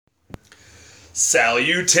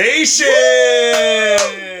Salutations! You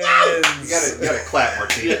gotta clap,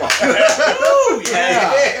 Martín.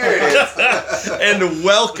 Yeah. There it is. And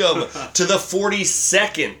welcome to the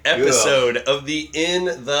 42nd episode of the In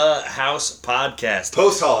the House podcast.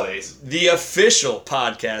 Post-holidays. The official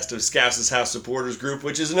podcast of Scouts' House Supporters Group,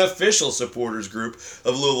 which is an official supporters group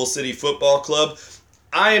of Louisville City Football Club.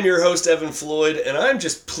 I am your host, Evan Floyd, and I'm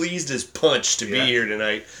just pleased as punch to be here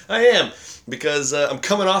tonight. I am, because I'm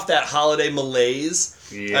coming off that holiday malaise.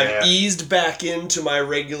 Yeah. I've eased back into my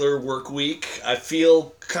regular work week. I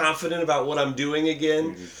feel confident about what I'm doing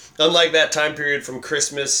again. Mm-hmm. Unlike that time period from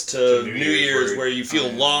Christmas to New Year's where you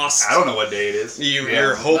feel lost. I don't know what day it is.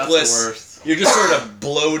 You're hopeless. That's the worst. You're just sort of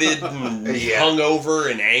bloated and hungover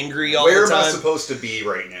and angry all Where the time. Where am I supposed to be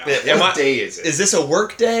right now? What day is it? Is this a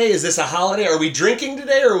work day? Is this a holiday? Are we drinking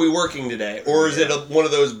today or are we working today? Or is it one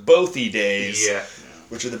of those bothy days? Yeah.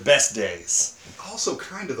 Which are the best days. Also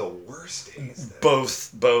kind of the worst days. Though.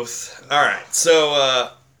 Both. All right. So,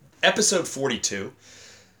 episode 42.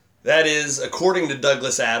 That is, according to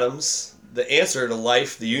Douglas Adams, the answer to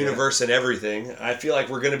life, the universe, and everything. I feel like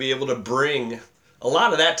we're going to be able to bring a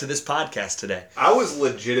lot of that to this podcast today. I was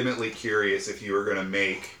legitimately curious if you were going to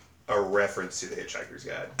make a reference to the Hitchhiker's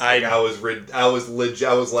Guide. I was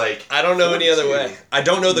like, I don't know any other way. I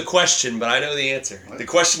don't know the question, but I know the answer. What? The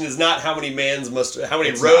question is not how many roads must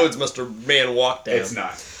a man walk down. It's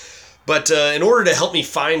not. But in order to help me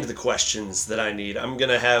find the questions that I need, I'm going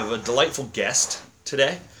to have a delightful guest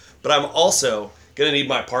today, but I'm also going to need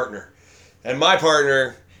my partner. And my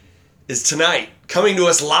partner is tonight coming to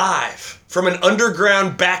us live from an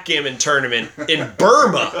underground backgammon tournament in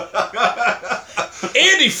Burma.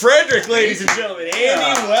 Andy Frederick, ladies and gentlemen.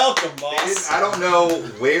 Andy, welcome, boss. I don't know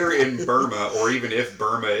where in Burma, or even if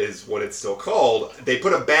Burma is what it's still called, they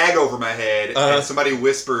put a bag over my head, and somebody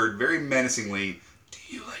whispered very menacingly, "Do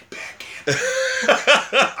you like backgammon?"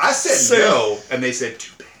 I said no, and they said,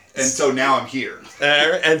 "Too bad." And so now I'm here.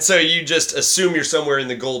 And so you just assume you're somewhere in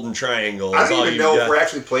the Golden Triangle. I don't even know if we're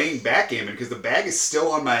actually playing backgammon because the bag is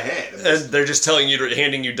still on my head. And they're just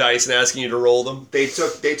handing you dice and asking you to roll them? They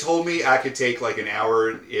told me I could take like an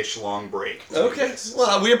hour-ish long break. Okay.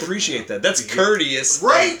 Well, we appreciate that. That's courteous.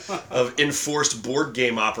 Right? Of enforced board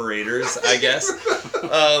game operators, I guess.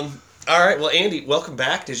 All right. Well, Andy, welcome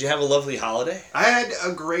back. Did you have a lovely holiday? I had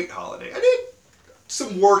a great holiday. I did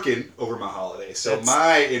some working over my holiday. So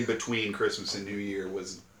my in-between Christmas and New Year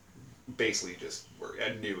was basically just work.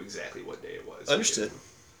 I knew exactly what day it was. Understood.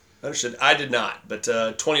 I did not. But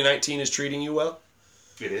 2019 is treating you well?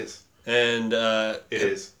 It is. And it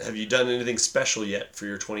is. Have you done anything special yet for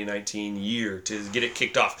your 2019 year to get it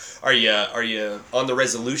kicked off? Are you on the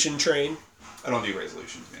resolution train? I don't do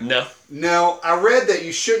resolutions, man. No? No, I read that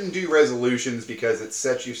you shouldn't do resolutions because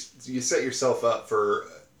you set yourself up for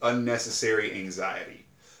unnecessary anxiety.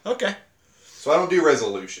 Okay. So I don't do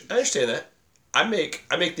resolutions. I understand that. I make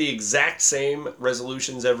the exact same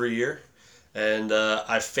resolutions every year, and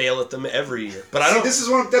I fail at them every year. But I don't. That's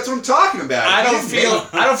what I'm talking about. I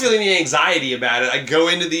don't feel any anxiety about it. I go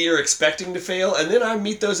into the year expecting to fail, and then I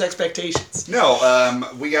meet those expectations. It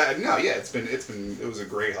was a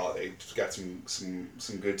great holiday. Just got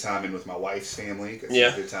some good time in with my wife's family. Got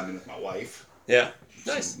some good time in with my wife. Yeah.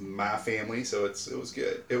 Nice. My family, so it was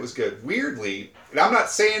good. It was good. Weirdly, and I'm not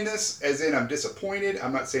saying this as in I'm disappointed.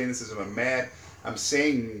 I'm not saying this as in I'm mad. I'm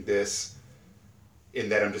saying this in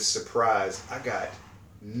that I'm just surprised. I got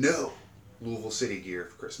no Louisville City gear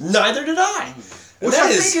for Christmas. Neither did I. Which I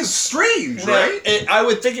think is strange, right? I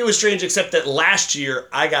would think it was strange, except that last year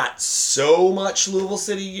I got so much Louisville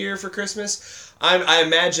City gear for Christmas. I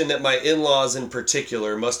imagine that my in-laws in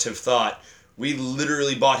particular must have thought, we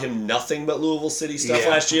literally bought him nothing but Louisville City stuff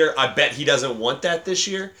last year. I bet he doesn't want that this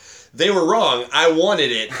year. They were wrong. I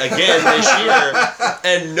wanted it again this year,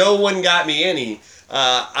 and no one got me any.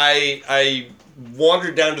 I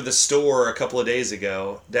wandered down to the store a couple of days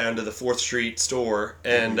ago, down to the 4th Street store,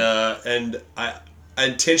 and I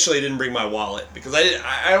intentionally didn't bring my wallet because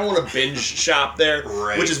I don't want to binge shop there,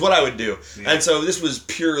 which is what I would do. Yeah. And so this was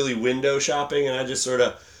purely window shopping, and I just sort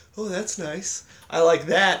of, oh, that's nice. I like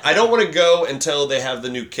that. I don't want to go until they have the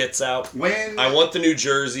new kits out. I want the new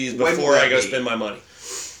jerseys before I go spend my money.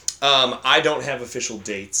 I don't have official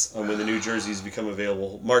dates on when the new jerseys become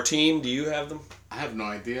available. Martín, do you have them? I have no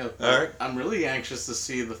idea. All right. I'm really anxious to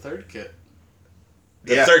see the third kit.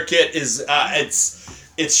 The third kit is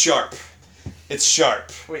it's sharp. It's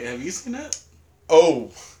sharp. Wait, have you seen it?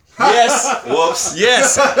 Oh. Yes. Whoops.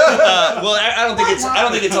 Yes. Well, I don't think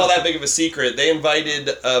it's all that big of a secret. They invited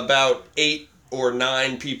about 8 or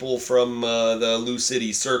 9 people from the Lou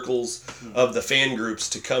City circles of the fan groups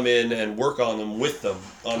to come in and work on them with them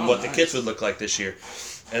on what the kits would look like this year.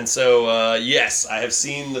 And so, yes, I have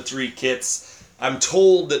seen the 3 kits. I'm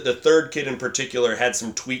told that the 3rd kit in particular had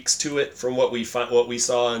some tweaks to it from what we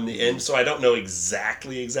saw in the end. So I don't know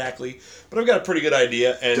exactly, but I've got a pretty good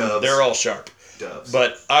idea, and Doves. They're all sharp. Doves.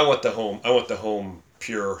 But I want the home,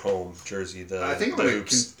 pure home jersey. I think I'm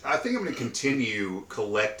going to continue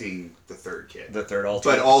collecting the 3rd kit, the 3rd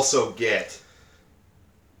alternate, but also get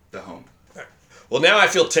the home. Well, now I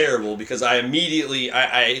feel terrible because I immediately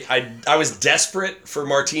I was desperate for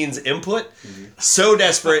Martin's input, so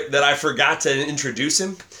desperate that I forgot to introduce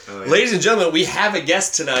him. Oh, yeah. Ladies and gentlemen, we have a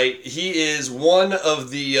guest tonight. He is one of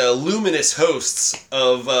the luminous hosts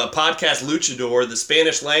of podcast Luchador, the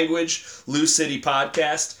Spanish language Lou City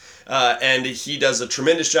podcast, and he does a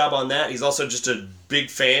tremendous job on that. He's also just a big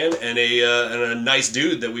fan and a nice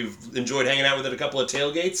dude that we've enjoyed hanging out with at a couple of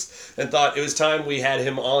tailgates, and thought it was time we had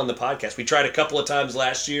him on the podcast. We tried a couple of times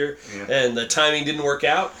last year, and the timing didn't work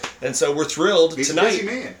out, and so we're thrilled tonight. He's a busy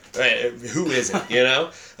man. Right, who isn't,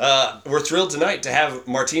 We're thrilled tonight to have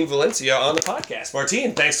Martín Valencia on the podcast.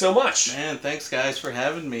 Martín, thanks so much. Man, thanks guys for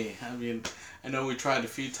having me. I mean, I know we tried a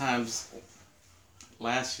few times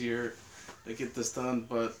last year to get this done,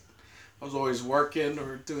 but I was always working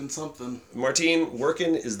or doing something. Martín,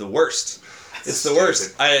 working is the worst. It's the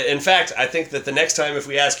worst. In fact, I think that the next time if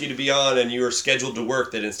we ask you to be on and you are scheduled to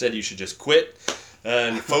work, that instead you should just quit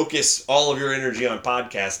and focus all of your energy on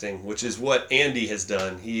podcasting, which is what Andy has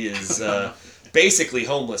done. He is basically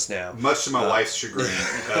homeless now. Much to my wife's chagrin.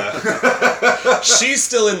 She's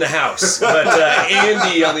still in the house, but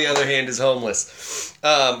Andy, on the other hand, is homeless.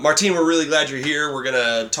 Martín, we're really glad you're here. We're going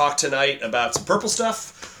to talk tonight about some purple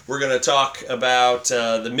stuff. We're going to talk about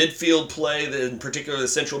the midfield play, in particular the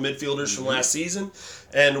Central Midfielders from last season.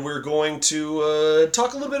 And we're going to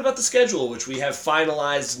talk a little bit about the schedule, which we have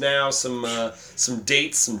finalized now, some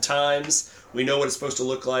dates, some times. We know what it's supposed to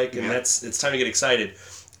look like, and it's time to get excited.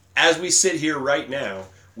 As we sit here right now,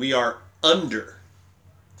 we are under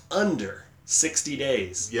 60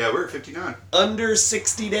 days. Yeah, we're at 59. Under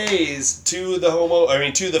 60 days to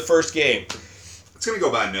the first game. It's going to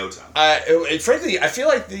go by in no time. Frankly, I feel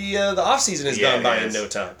like the off-season has gone by in no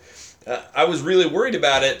time. I was really worried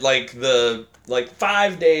about it, like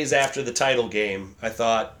 5 days after the title game. I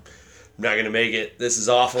thought, I'm not going to make it. This is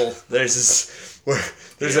awful. There's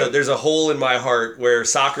a hole in my heart where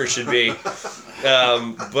soccer should be.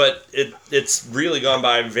 But it's really gone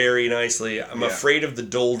by very nicely. I'm afraid of the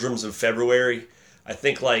doldrums of February. I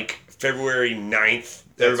think like February 9th,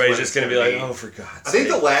 everybody's just going to be like, oh, for God's sake. I think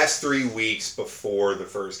the last 3 weeks before the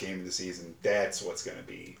first game of the season, that's what's going to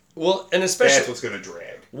be. Well, and especially that's what's going to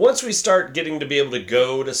drag. Once we start getting to be able to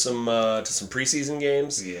go to some preseason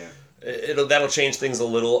games, that'll change things a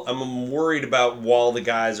little. I'm worried about while the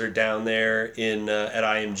guys are down there at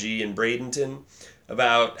IMG in Bradenton,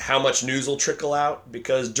 about how much news will trickle out,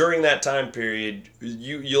 because during that time period,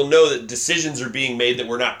 you'll know that decisions are being made that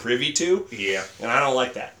we're not privy to. Yeah. And I don't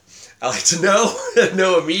like that. I like to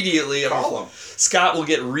know immediately. Call him. Scott will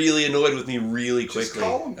get really annoyed with me really quickly. Just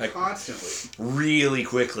call him constantly. Really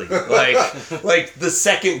quickly. Like the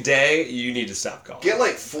second day, you need to stop calling. Get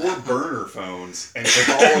like 4 burner phones and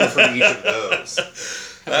call him from each of those.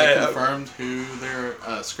 Have they confirmed who they're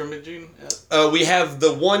scrimmaging at? We have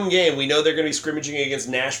the one game. We know they're going to be scrimmaging against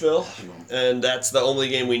Nashville, and that's the only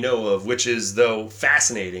game we know of, which is, though,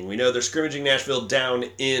 fascinating. We know they're scrimmaging Nashville down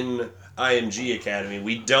in IMG Academy.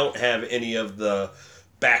 We don't have any of the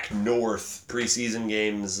back north preseason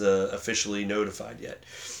games officially notified yet.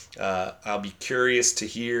 I'll be curious to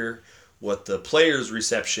hear what the players'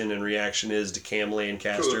 reception and reaction is to Cam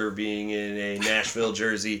Lancaster being in a Nashville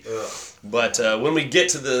jersey. But when we get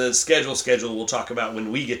to the schedule, we'll talk about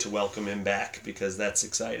when we get to welcome him back, because that's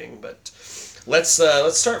exciting. But let's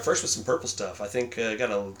start first with some purple stuff. I think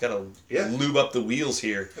gotta lube up the wheels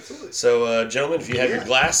here. Absolutely. So, gentlemen, if you have your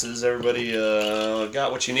glasses, everybody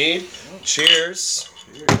got what you need. Cheers.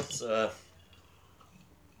 Let's,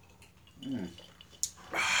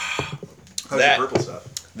 How's your purple stuff?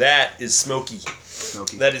 That is smoky.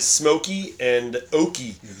 That is smoky and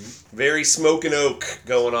oaky. Mm-hmm. Very smoke and oak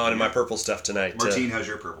going on in my purple stuff tonight. Martín, how's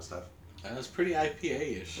your purple stuff? That's pretty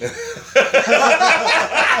IPA-ish.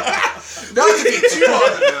 Not to be too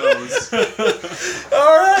on the nose.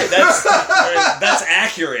 All right, that's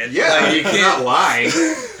accurate. Yeah, like, you can't lying.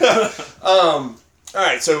 All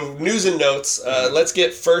right, so news and notes. Let's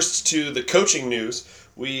get first to the coaching news,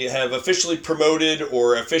 we have officially promoted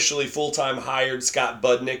or officially full-time hired Scott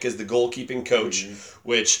Budnick as the goalkeeping coach,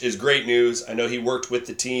 which is great news. I know he worked with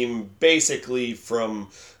the team basically from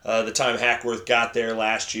the time Hackworth got there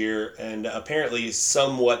last year, and apparently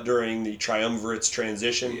somewhat during the Triumvirate's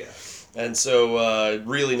transition. Yeah. And so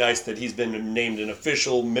really nice that he's been named an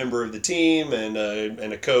official member of the team and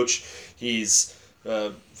a coach. He's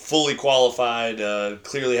fully qualified,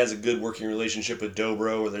 clearly has a good working relationship with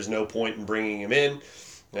Dobro, where there's no point in bringing him in.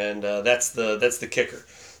 And that's the kicker.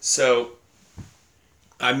 So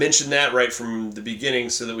I mentioned that right from the beginning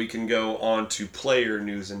so that we can go on to player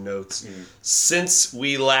news and notes. Since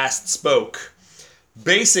we last spoke,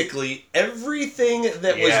 basically everything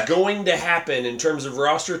that was going to happen in terms of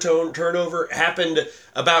roster turnover happened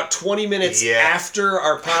about 20 minutes after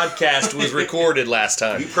our podcast was recorded last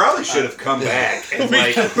time. You probably should have come back. And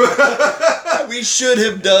we should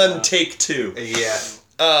have done take 2. Yeah.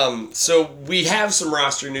 So we have some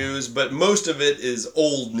roster news, but most of it is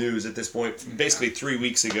old news at this point, basically 3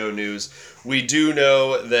 weeks ago news. We do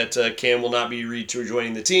know that Cam will not be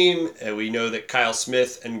rejoining the team, and we know that Kyle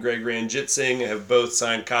Smith and Greg Ranjitsingh have both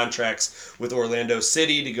signed contracts with Orlando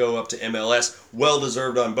City to go up to MLS.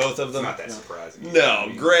 Well-deserved on both of them. It's not that surprising.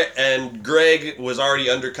 No, Greg was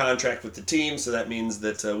already under contract with the team, so that means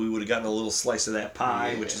that we would have gotten a little slice of that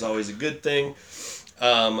pie, which is always a good thing.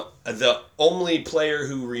 The only player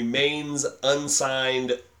who remains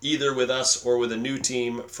unsigned either with us or with a new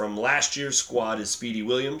team from last year's squad is Speedy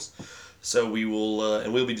Williams. So we will,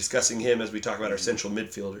 and we'll be discussing him as we talk about our central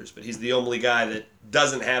midfielders. But he's the only guy that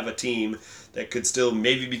doesn't have a team that could still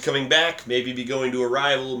maybe be coming back, maybe be going to a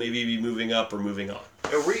rival, maybe be moving up or moving on.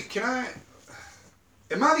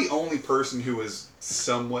 Am I the only person who was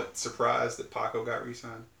somewhat surprised that Paco got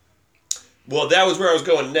re-signed? Well, that was where I was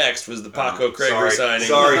going next, was the Paco Craig resigning.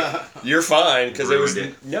 Sorry. You're fine, because it was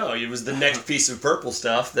the next piece of purple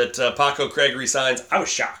stuff that Paco Craig resigns. I was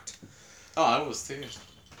shocked. Oh, I was too.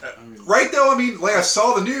 Right though, I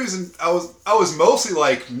saw the news and I was mostly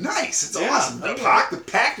like, nice, it's awesome. The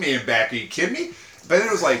Pac-Man back, are you kidding me? But then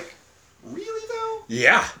it was like, really though?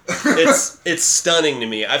 Yeah. It's stunning to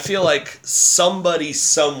me. I feel like somebody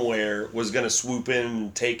somewhere was going to swoop in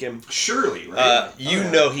and take him. Surely, right?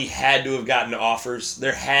 Know he had to have gotten offers.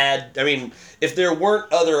 If there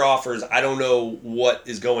weren't other offers, I don't know what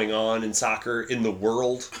is going on in soccer in the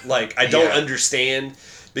world. I don't understand.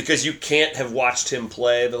 Because you can't have watched him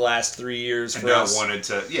play the last 3 years for us.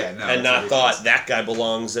 And not thought that guy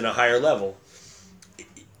belongs in a higher level.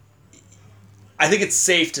 I think it's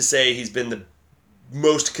safe to say he's been the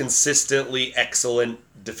most consistently excellent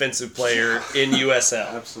defensive player in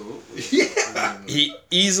USL. Absolutely. Yeah. He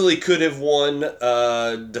easily could have won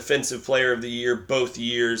Defensive Player of the Year both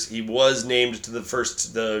years. He was named to the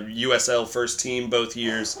USL first team both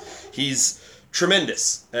years. He's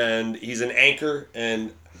tremendous, and he's an anchor,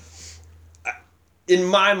 and in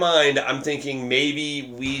my mind, I'm thinking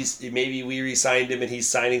maybe we re-signed him and he's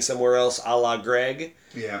signing somewhere else, a la Greg.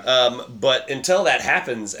 Yeah. But until that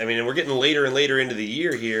happens, and we're getting later and later into the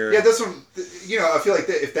year here. Yeah, that's what I feel like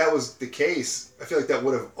if that was the case, I feel like that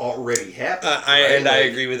would have already happened. I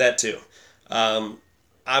agree with that too. I'm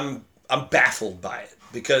baffled by it.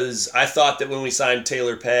 Because I thought that when we signed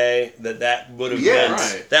Taylor Pay, that would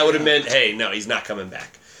have meant, hey, no, he's not coming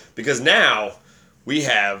back. Because now we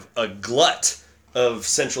have a glut of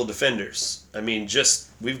central defenders.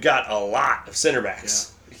 We've got a lot of center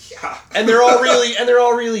backs. Yeah. And they're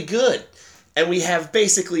all really good. And we have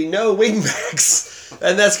basically no wing backs.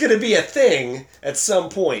 And that's going to be a thing at some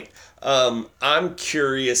point. I'm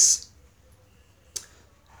curious.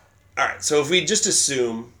 All right, so if we just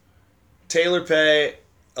assume Taylor Pay,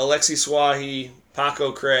 Alexi Swahi,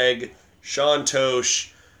 Paco Craig, Sean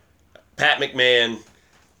Tosh, Pat McMahon,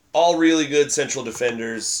 all really good central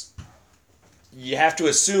defenders. You have to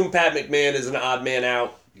assume Pat McMahon is an odd man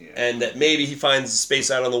out, and that maybe he finds space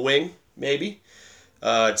out on the wing,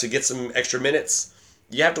 to get some extra minutes.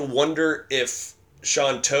 You have to wonder if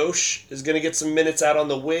Sean Tosh is going to get some minutes out on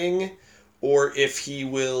the wing, or if he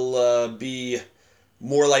will be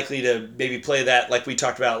more likely to maybe play that, like we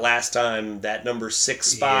talked about last time, that number 6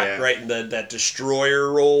 spot, right in that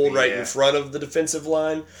destroyer role right in front of the defensive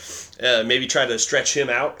line. Maybe try to stretch him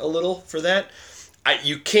out a little for that.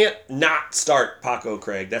 You can't not start Paco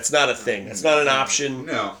Craig. That's not a thing. That's not an option.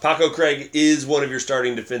 No. Paco Craig is one of your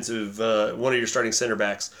starting one of your starting center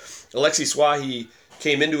backs. Alexi Swahi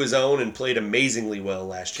came into his own and played amazingly well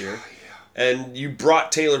last year. And you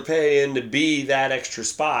brought Taylor Pay in to be that extra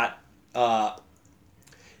spot.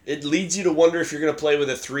 It leads you to wonder if you're going to play with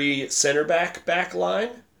a 3 center back line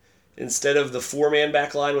instead of the 4-man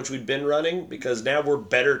back line, which we've been running, because now we're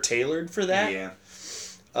better tailored for that. Yeah.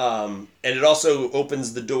 And it also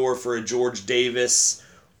opens the door for a George Davis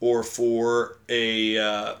or for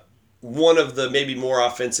a one of the maybe more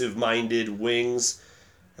offensive-minded wings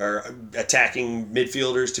or attacking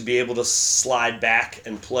midfielders to be able to slide back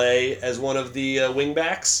and play as one of the wing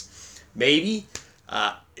backs. Maybe.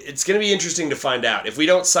 It's going to be interesting to find out. If we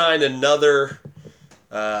don't sign another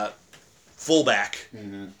fullback,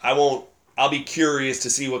 I'll be curious to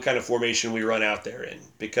see what kind of formation we run out there in,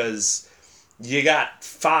 because you got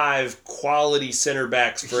 5 quality center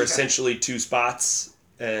backs for essentially 2 spots,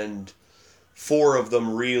 and 4 of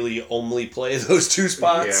them really only play those 2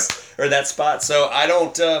 spots or that spot. So I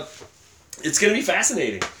don't. It's going to be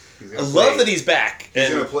fascinating. I love that he's back.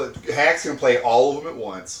 Hack's going to play all of them at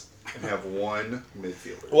once and have one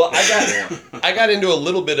midfielder. Well, I got into a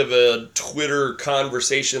little bit of a Twitter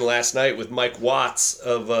conversation last night with Mike Watts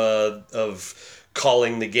of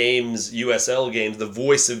calling the games USL games, the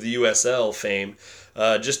voice of the USL fame,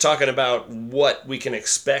 just talking about what we can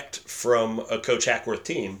expect from a Coach Hackworth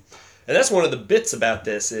team. And that's one of the bits about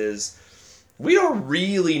this is we don't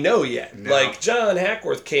really know yet. No. Like, John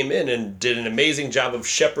Hackworth came in and did an amazing job of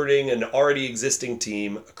shepherding an already existing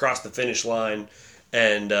team across the finish line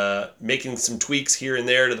and making some tweaks here and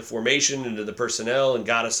there to the formation and to the personnel and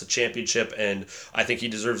got us a championship, and I think he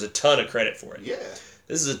deserves a ton of credit for it. Yeah.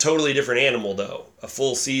 This is a totally different animal, though. A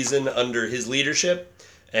full season under his leadership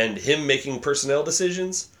and him making personnel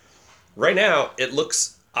decisions. Right now, it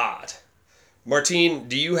looks odd. Martín,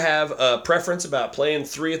 do you have a preference about playing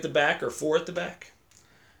 3 at the back or 4 at the back?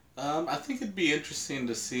 I think it'd be interesting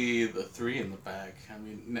to see the 3 in the back. I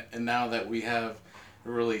mean, and now that we have a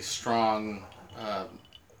really strong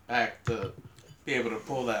back to be able to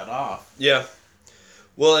pull that off. Yeah.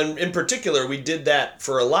 Well, and in particular, we did that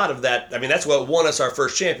for a lot of that. I mean, that's what won us our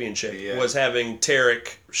first championship, was having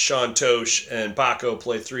Tarek, Sean Tosh, and Paco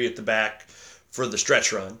play 3 at the back for the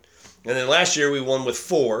stretch run. And then last year we won with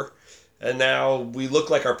 4. And now we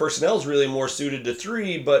look like our personnel is really more suited to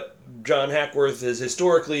 3, but John Hackworth has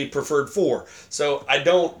historically preferred 4. So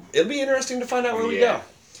it'll be interesting to find out where we go.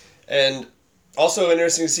 And also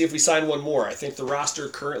interesting to see if we sign one more. I think the roster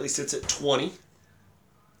currently sits at 20.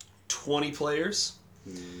 20 players.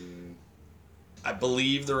 I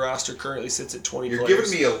believe the roster currently sits at 20 You're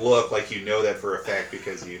players. giving me a look like you know that for a fact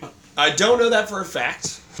because you... I don't know that for a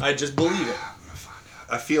fact. I just believe it. I'm going to find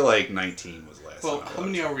out. I feel like 19 was last. Well, how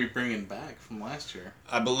many are we bringing back from last year?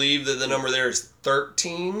 I believe that the number there is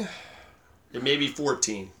 13. It may be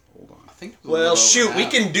 14. Hold on. I think. Well, shoot, we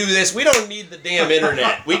can do this. We don't need the damn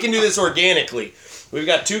internet. We can do this organically. We've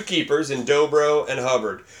got 2 keepers in Dobro and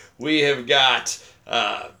Hubbard. We have got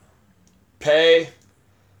Pei,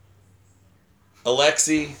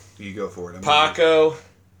 Alexi, you go for it. Paco,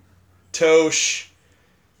 Tosh,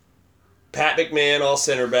 Pat McMahon, all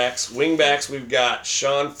center backs. Wing backs, we've got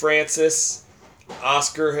Sean Francis,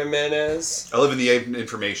 Oscar Jimenez. I live in the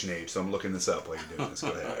information age, so I'm looking this up while you're doing this.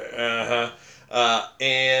 Go ahead.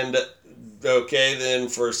 And, okay, then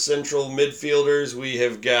for central midfielders, we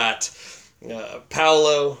have got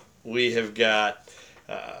Paulo, we have got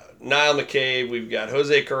Niall McCabe, we've got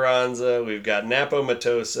Jose Carranza, we've got Napo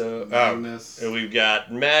Matoso, Magnus. We've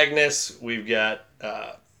got Magnus, we've got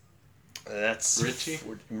that's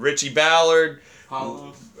Richie Ballard.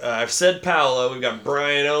 Paulo. I've said Paulo. We've got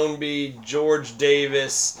Brian Ownby, George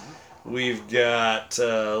Davis. We've got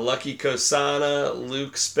Lucky Kosana,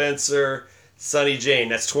 Luke Spencer, Sonny Jane.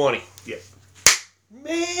 That's 20. Yeah.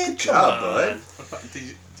 Man, Good job, bud.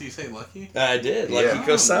 Did you say Lucky? I did. Lucky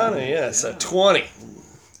Kosana, yeah. So 20.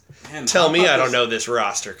 Man, Tell me I don't know this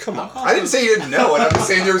roster. Come on. I didn't say you didn't know it. I'm just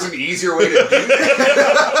saying there was an easier way to do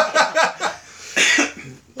that.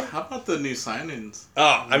 How about the new signings?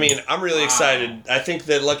 Oh, I mean, I'm really excited. I think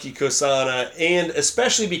that Lucky Kosana, and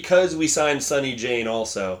especially because we signed Sonny Jane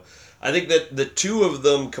also, I think that the 2 of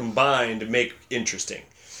them combined make interesting.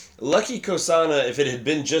 Lucky Kosana, if it had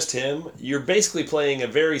been just him, you're basically playing a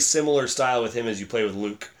very similar style with him as you play with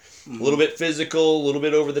Luke. Mm-hmm. A little bit physical, a little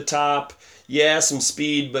bit over the top. Yeah, some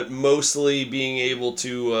speed, but mostly being able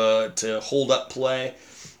to hold up play.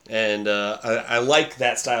 And I like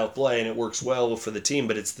that style of play, and it works well for the team,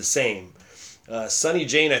 but it's the same. Sonny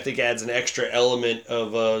Jane, I think, adds an extra element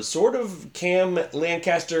of sort of Cam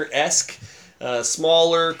Lancaster-esque,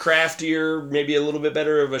 smaller, craftier, maybe a little bit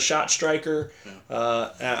better of a shot striker.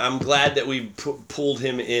 I'm glad that we pulled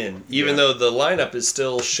him in, even though the lineup is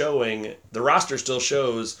still showing, the roster still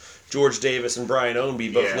shows George Davis and Brian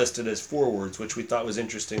Ownby both listed as forwards, which we thought was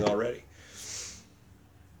interesting already.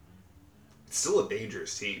 It's still a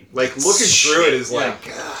dangerous team. Like, looking through it is like...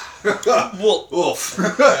 well, oof.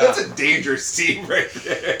 That's a dangerous team right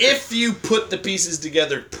there. If you put the pieces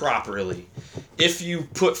together properly, if you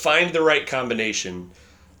find the right combination,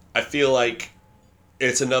 I feel like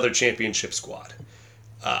it's another championship squad.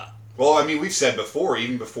 Well, I mean, we've said before,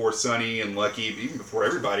 even before Sonny and Lucky, even before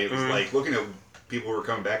everybody, it was like looking at people who were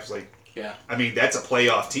coming back. It was like, yeah. I mean, that's a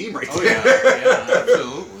playoff team right there. Yeah,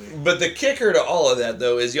 absolutely. But the kicker to all of that,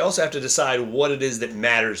 though, is you also have to decide what it is that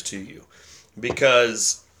matters to you,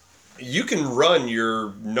 because you can run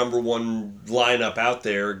your number one lineup out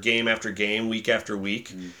there game after game, week after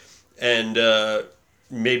week, and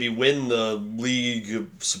maybe win the league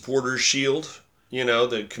supporters shield,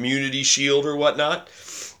 the community shield or whatnot.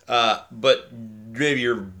 But maybe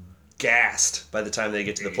you're gassed by the time they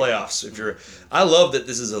get to the playoffs. I love that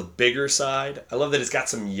this is a bigger side. I love that it's got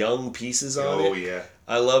some young pieces on it. Oh, yeah.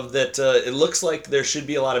 I love that it looks like there should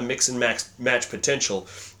be a lot of mix and match potential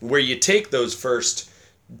where you take those first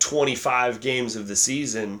 25 games of the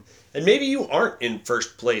season and maybe you aren't in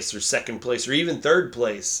first place or second place or even third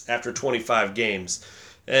place after 25 games.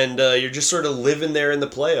 And you're just sort of living there in the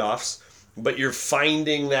playoffs. But you're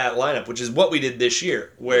finding that lineup, which is what we did this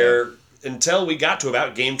year, where until we got to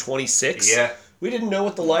about game 26, we didn't know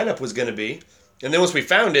what the lineup was going to be. And then once we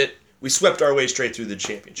found it, we swept our way straight through the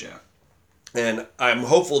championship. Yeah. And I'm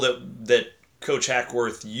hopeful that Coach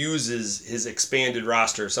Hackworth uses his expanded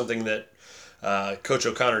roster, something that Coach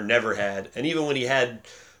O'Connor never had. And even when he had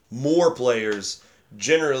more players,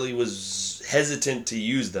 generally was hesitant to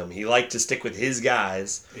use them. He liked to stick with his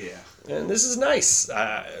guys. Yeah. And this is nice.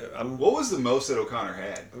 What was the most that O'Connor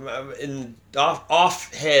had?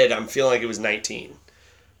 Off head, I'm feeling like it was 19.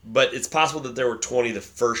 But it's possible that there were 20 the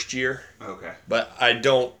first year. Okay. But I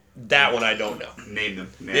don't know. Name them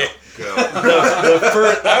now. Yeah. Go.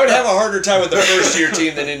 I would have a harder time with the first year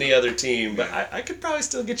team than any other team. But I could probably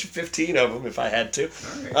still get you 15 of them if I had to.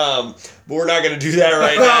 All right. But we're not going to do that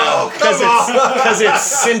right now. Because it's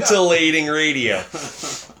scintillating radio.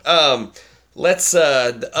 Let's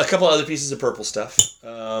a couple other pieces of purple stuff.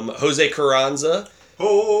 Jose Carranza.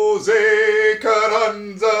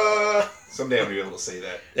 Someday I'm gonna be able to say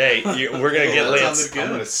that. Hey, we're gonna get Lance. I'm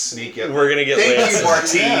gonna sneak it. We're gonna get Thank Lance.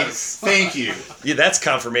 you, Martín. Yes. Thank you. Yeah, that's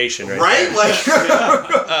confirmation, right? Right?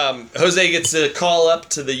 There. Jose gets a call up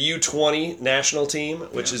to the U20 national team,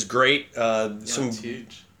 which is great. That's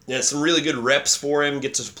huge. Yeah, some really good reps for him.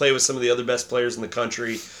 Get to play with some of the other best players in the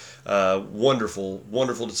country. Wonderful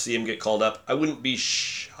to see him get called up. I wouldn't be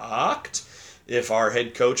shocked if our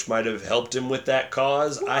head coach might have helped him with that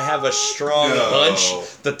cause. I have a strong hunch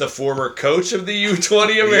that the former coach of the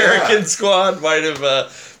U20 American squad might have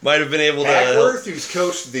been able to. Hackworth, who's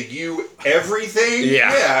coached the U everything.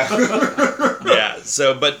 Yeah.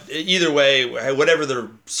 So, but either way, whatever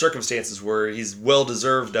the circumstances were, he's well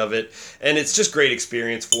deserved of it, and it's just great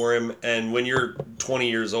experience for him. And when you're 20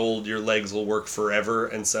 years old, your legs will work forever,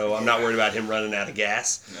 and so I'm not worried about him running out of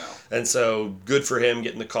gas. No. And so, good for him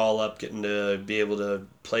getting the call up, getting to be able to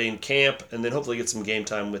play in camp, and then hopefully get some game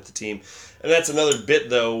time with the team. And that's another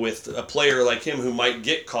bit, though, with a player like him who might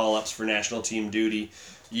get call-ups for national team duty.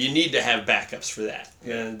 You need to have backups for that.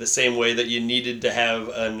 And the same way that you needed to have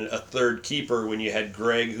a third keeper when you had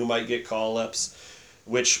Greg who might get call-ups,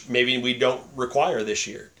 which maybe we don't require this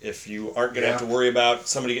year. If you aren't going to have to worry about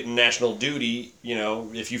somebody getting national duty,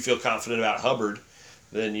 if you feel confident about Hubbard,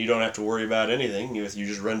 then you don't have to worry about anything. You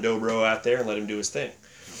just run Dobro out there and let him do his thing.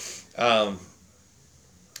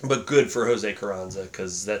 But good for Jose Carranza,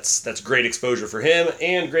 because that's great exposure for him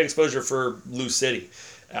and great exposure for Lou City.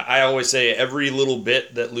 I always say every little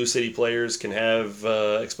bit that Lou City players can have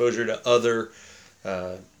exposure to other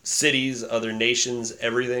cities, other nations,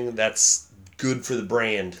 everything, that's good for the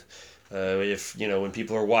brand. When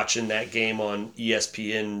people are watching that game on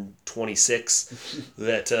ESPN 26,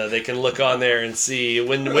 that they can look on there and see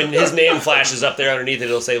when his name flashes up there underneath it,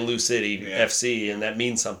 it'll say Lou City FC, and that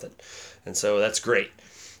means something. And so that's great.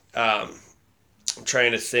 I'm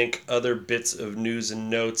trying to think other bits of news and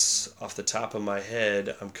notes off the top of my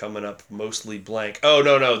head. I'm coming up mostly blank. Oh,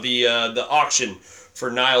 no, the auction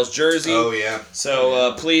for Niles' jersey. Oh, yeah.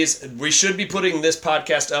 So please, we should be putting this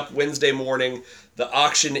podcast up Wednesday morning. The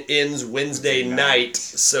auction ends Wednesday night.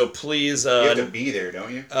 So please... you have to be there,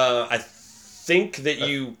 don't you? I think that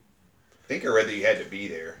you... I think I read that you had to be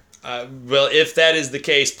there. Well, if that is the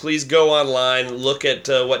case, please go online, look at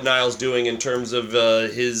what Niles doing in terms of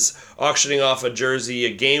his auctioning off a jersey,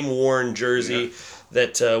 a game-worn jersey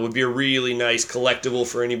that would be a really nice collectible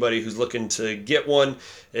for anybody who's looking to get one.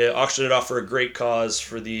 Auction it off for a great cause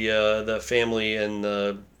for the family and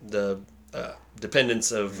the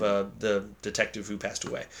dependents of the detective who passed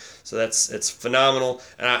away. So it's phenomenal,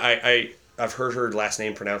 and I've heard her last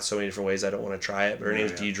name pronounced so many different ways. I don't want to try it. But her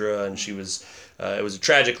name's Deidre, and she was. It was a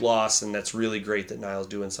tragic loss, and that's really great that Niall's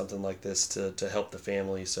doing something like this to help the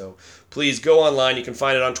family. So please go online. You can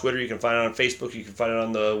find it on Twitter. You can find it on Facebook. You can find it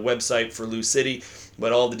on the website for Lou City.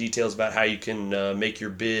 But all the details about how you can make your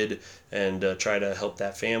bid and try to help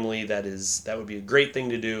that family, that would be a great thing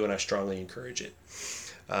to do, and I strongly encourage it.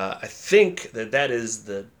 I think that is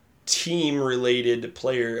the team-related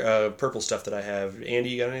player purple stuff that I have. Andy,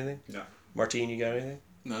 you got anything? No. Martín, you got anything?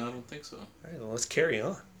 No, I don't think so. All right, well, let's carry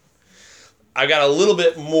on. I got a little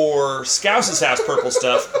bit more Scouse's House purple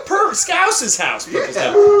stuff. Scouse's House purple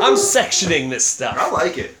stuff. I'm sectioning this stuff. I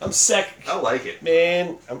like it. I like it.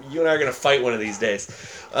 Man, you and I are going to fight one of these days.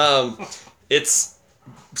 It's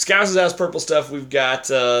Scouse's House purple stuff. We've got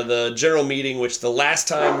the general meeting, which the last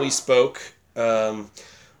time we spoke,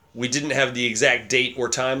 we didn't have the exact date or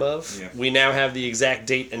time of. Yeah. We now have the exact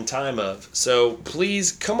date and time of. So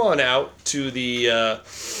please come on out to the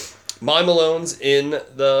My Malone's in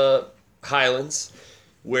the Highlands,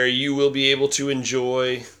 where you will be able to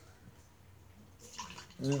enjoy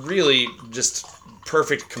really just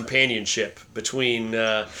perfect companionship between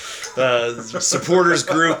supporters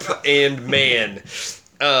group and man.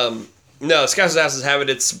 No, Scouts' House is having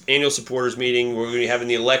its annual supporters meeting. We're going to be having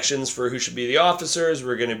the elections for who should be the officers.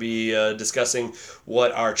 We're going to be discussing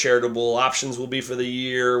what our charitable options will be for the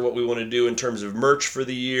year, what we want to do in terms of merch for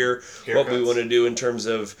the year, what we want to do in terms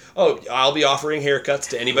of... Oh, I'll be offering haircuts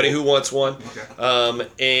to anybody who wants one. Okay.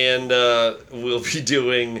 And we'll be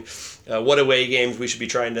doing what away games we should be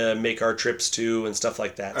trying to make our trips to and stuff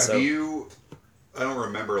like that. I don't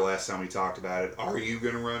remember last time we talked about it. Are you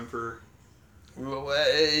going to run for... No.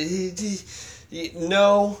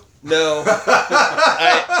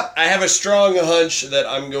 I have a strong hunch that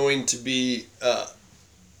I'm going to be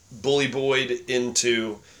bully boyed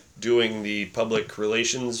into doing the public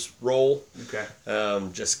relations role. Okay.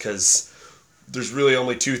 Just because there's really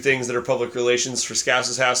only two things that are public relations for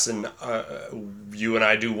Scouse's House, and you and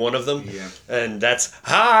I do one of them. Yeah. And that's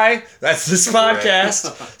this podcast.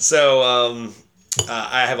 Right. So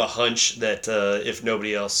I have a hunch that if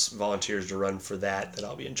nobody else volunteers to run for that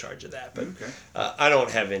I'll be in charge of that. But okay. I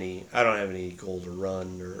don't have any goal to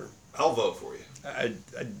run, or I'll vote for you.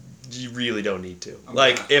 You really don't need to.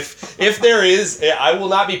 If there is, I will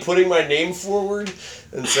not be putting my name forward,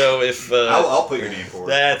 and so if I'll put your name forward.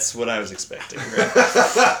 That's what I was expecting.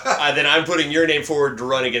 Right? Then I'm putting your name forward to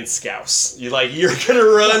run against Scouse. You're gonna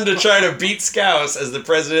run to try to beat Scouse as the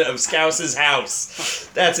president of Scouse's House.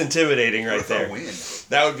 That's intimidating, right there. Win.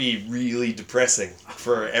 That would be really depressing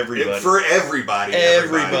for everybody. For everybody.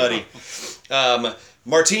 Everybody.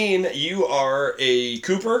 Martín, you are a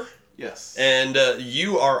Cooper. Yes. And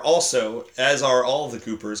you are also, as are all the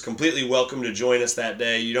Coopers, completely welcome to join us that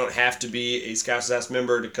day. You don't have to be a Scouts House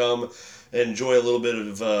member to come and enjoy a little bit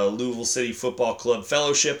of Louisville City Football Club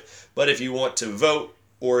fellowship. But if you want to vote,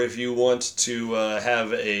 or if you want to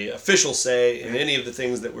have a official say in any of the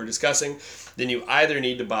things that we're discussing, then you either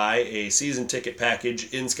need to buy a season ticket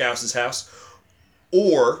package in Scouts House,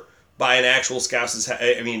 or buy an actual Scouts,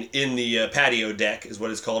 in the patio deck is what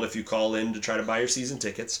it's called if you call in to try to buy your season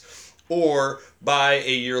tickets, or buy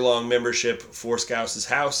a year-long membership for Scouts'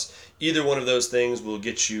 House. Either one of those things will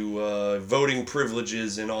get you voting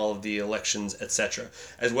privileges in all of the elections, etc.,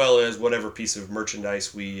 as well as whatever piece of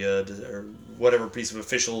merchandise or whatever piece of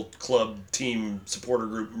official club, team, supporter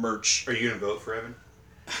group merch. Are you going to vote for Evan?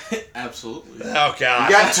 Absolutely. Oh, God.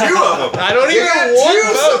 You got two of them. I don't even want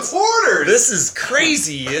two votes. Supporters. This is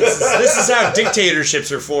crazy. This is how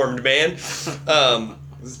dictatorships are formed, man.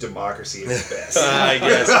 This is democracy at its best. I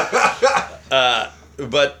guess.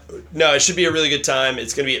 But no, it should be a really good time.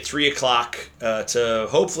 It's going to be at 3 o'clock to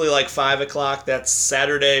hopefully 5 o'clock. That's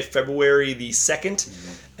Saturday, February the 2nd.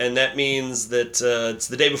 Mm-hmm. And that means that it's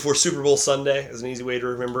the day before Super Bowl Sunday, is an easy way to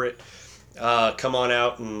remember it. Come on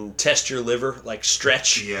out and test your liver,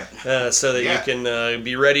 stretch, so that you can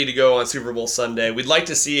be ready to go on Super Bowl Sunday. We'd like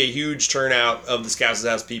to see a huge turnout of the Scouts'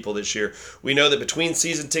 House people this year. We know that between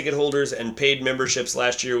season ticket holders and paid memberships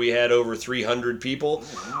last year, we had over 300 people.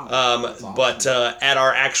 Wow. But at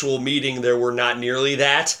our actual meeting, there were not nearly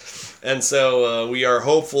that. And so we are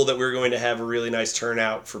hopeful that we're going to have a really nice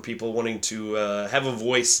turnout for people wanting to have a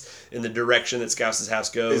voice in the direction that Scouts' House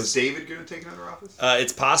goes. Is David going to take another office?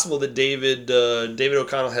 It's possible that David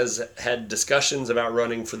O'Connell has had discussions about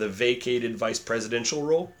running for the vacated vice presidential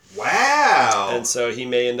role. Wow! And so he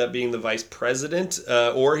may end up being the vice president,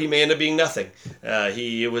 or he may end up being nothing.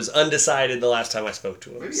 He was undecided the last time I spoke to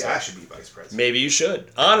him. Maybe I should be vice president. Maybe you should.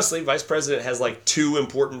 Honestly, vice president has 2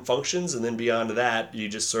 important functions, and then beyond that, you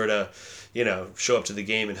just sort of, show up to the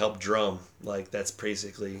game and help drum. Like that's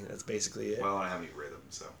basically it. Well, I don't have any rhythm,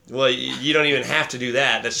 so. Well, you don't even have to do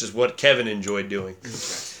that. That's just what Kevin enjoyed doing.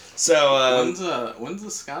 So when's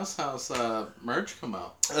the Scouts House merch come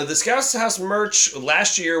out? The Scouts House merch,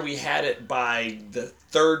 last year we had it by the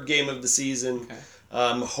third game of the season. Okay.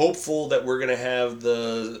 I'm hopeful that we're going to have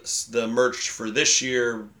the merch for this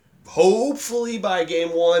year, hopefully by game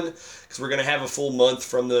 1, because we're going to have a full month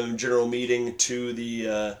from the general meeting to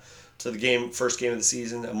the first game of the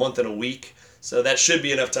season, a month and a week. So that should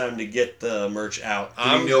be enough time to get the merch out. Do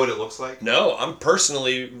you know what it looks like? No, I'm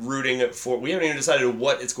personally rooting it for. We haven't even decided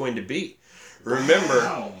what it's going to be.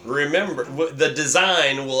 Remember, the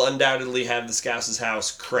design will undoubtedly have the Scouts'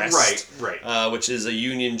 House crest, right, which is a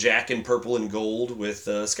Union Jack in purple and gold with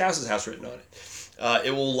Scouts' House written on it.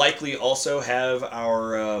 It will likely also have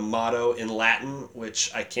our motto in Latin,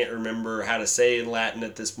 which I can't remember how to say in Latin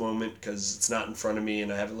at this moment because it's not in front of me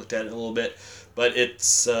and I haven't looked at it in a little bit. But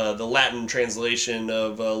it's the Latin translation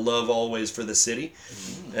of "Love Always for the City,"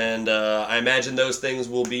 and I imagine those things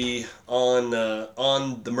will be on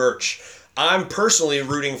the merch. I'm personally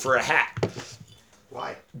rooting for a hat.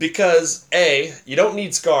 Why? Because A, you don't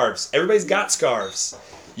need scarves. Everybody's got scarves.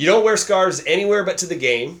 You don't wear scarves anywhere but to the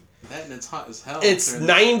game. That and it's hot as hell. It's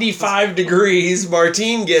 95 degrees.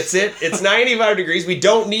 Martín gets it. It's 95 degrees. We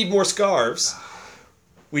don't need more scarves.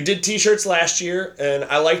 We did t-shirts last year, and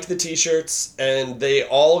I liked the t-shirts, and they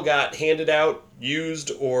all got handed out,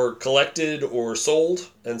 used, or collected, or sold,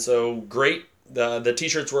 and so great. The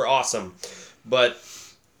t-shirts were awesome, but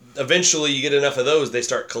eventually you get enough of those, they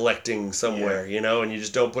start collecting somewhere, and you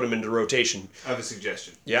just don't put them into rotation. I have a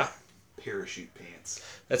suggestion. Yeah? Parachute pants.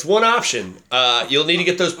 That's one option. You'll need to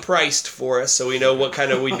get those priced for us so we know what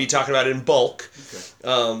kind of we'd be talking about in bulk.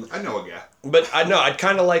 Okay. I know a guy. But I'd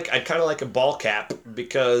kind of like a ball cap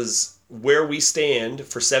because where we stand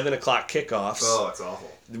for 7 o'clock kickoffs. Oh, it's awful.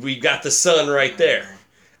 We got the sun right there.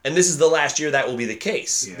 And this is the last year that will be the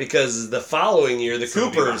case because the following year the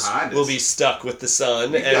Coopers will be stuck with the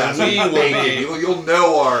sun, and we will be. You'll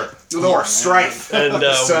know our strife and with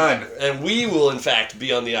the sun, and we will in fact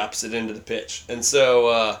be on the opposite end of the pitch. And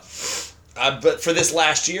so, but for this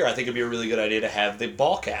last year, I think it'd be a really good idea to have the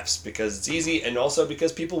ball caps because it's easy, and also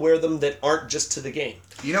because people wear them that aren't just to the game.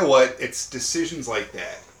 You know what? It's decisions like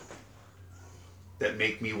that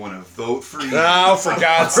make me want to vote for you. Oh, for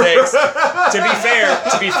God's sakes. To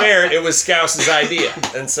be fair, it was Scous's idea.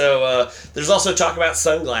 And so there's also talk about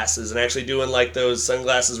sunglasses and actually doing like those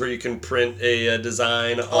sunglasses where you can print a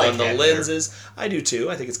design on the lenses. Better. I do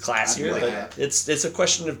too. I think it's classier. But it's a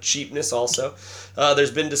question of cheapness also.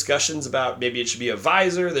 There's been discussions about maybe it should be a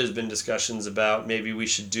visor. There's been discussions about maybe we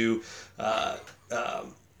should do...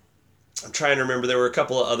 I'm trying to remember. There were a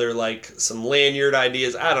couple of other some lanyard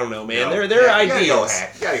ideas. I don't know, man. They're ideas.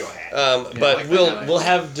 You gotta go hat. But we'll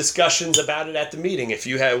have discussions about it at the meeting. If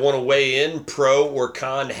you want to weigh in pro or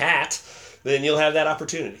con hat, then you'll have that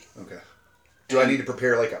opportunity. Okay. Do I need to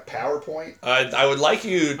prepare like a PowerPoint? I would like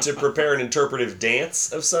you to prepare an interpretive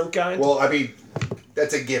dance of some kind. Well, I mean,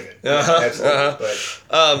 that's a given. Absolutely.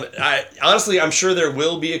 But I'm sure there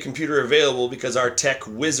will be a computer available because our tech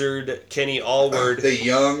wizard, Kenny Allward... the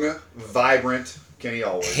young, vibrant Kenny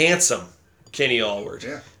Allward. Handsome Kenny Allward.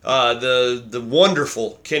 Yeah. The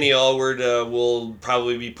wonderful Kenny Allward will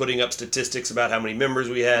probably be putting up statistics about how many members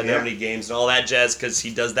we had, how many games, and all that jazz because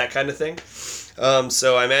he does that kind of thing.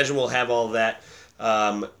 So I imagine we'll have all of that.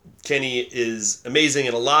 Kenny is amazing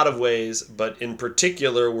in a lot of ways, but in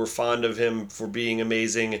particular, we're fond of him for being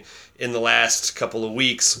amazing in the last couple of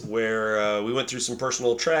weeks where we went through some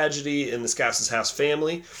personal tragedy in the Scouts' House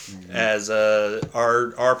family as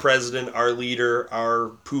our president, our leader,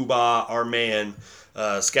 our poobah, our man,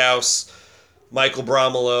 Scouse, Michael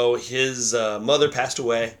Bromelo, his mother passed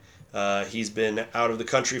away. He's been out of the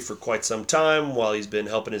country for quite some time while he's been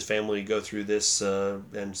helping his family go through this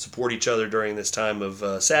and support each other during this time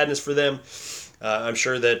of sadness for them. I'm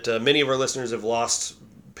sure that many of our listeners have lost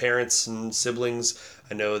parents and siblings.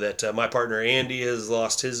 I know that my partner Andy has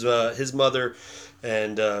lost his mother,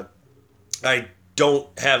 and I don't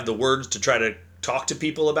have the words to try to talk to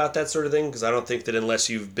people about that sort of thing because I don't think that unless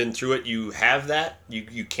you've been through it, you have that.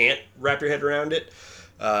 You can't wrap your head around it.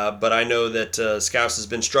 But I know that Scouse has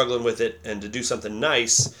been struggling with it, and to do something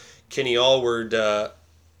nice, Kenny Allward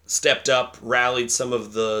stepped up, rallied some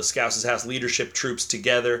of the Scouse' House leadership troops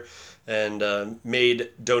together, and made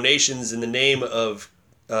donations in the name of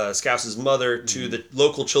Scouse's mother to the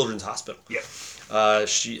local children's hospital. Yeah.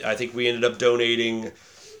 I think we ended up donating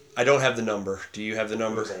I don't have the number. Do you have the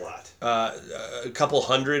number? There's a lot. A couple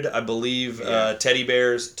hundred, I believe, teddy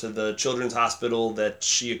bears to the children's hospital that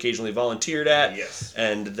she occasionally volunteered at. Yes.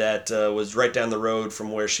 And that was right down the road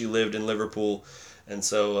from where she lived in Liverpool. And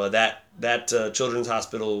so that children's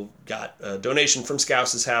hospital got a donation from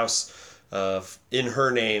Scous's house in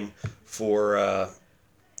her name for a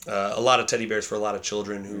lot of teddy bears for a lot of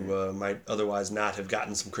children who might otherwise not have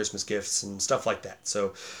gotten some Christmas gifts and stuff like that.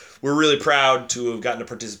 So we're really proud to have gotten to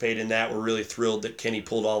participate in that. We're really thrilled that Kenny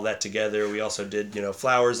pulled all that together. We also did,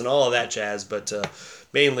 flowers and all of that jazz, but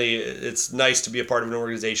mainly it's nice to be a part of an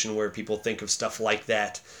organization where people think of stuff like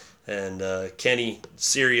that. And Kenny,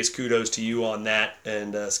 serious kudos to you on that.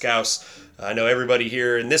 And Scouse, I know everybody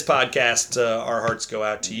here in this podcast, our hearts go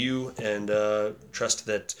out to you, and trust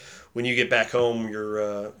that when you get back home,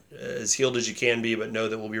 you're as healed as you can be, but know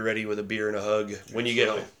that we'll be ready with a beer and a hug when you get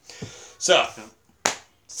home. So,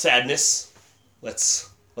 sadness.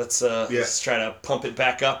 Let's try to pump it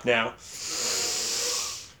back up now.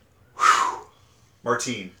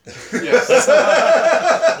 Martín. Yes.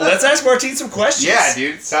 Let's ask Martín some questions. Yeah,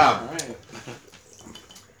 dude. It's Tom. All right.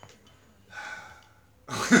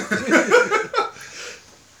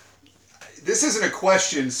 This isn't a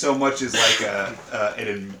question so much as like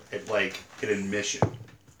an admission.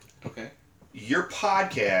 Okay. Your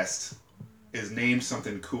podcast is named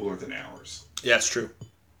something cooler than ours. Yeah, it's true.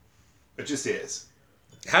 It just is.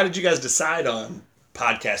 How did you guys decide on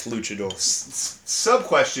podcast Luchador? Sub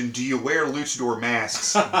question: do you wear luchador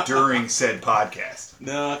masks during said podcast?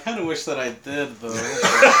 No, I kind of wish that I did, though.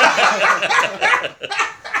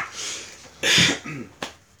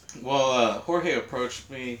 Well, Jorge approached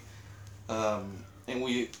me, and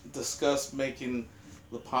we discussed making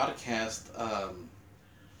the podcast,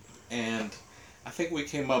 and I think we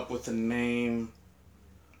came up with a name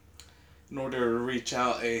in order to reach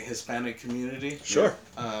out a Hispanic community. Sure.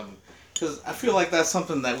 Because I feel like that's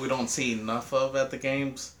something that we don't see enough of at the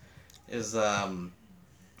games. Is I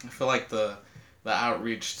feel like the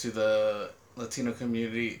outreach to the Latino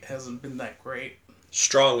community hasn't been that great.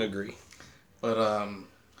 Strong agree. But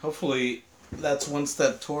hopefully that's one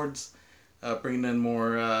step towards bringing in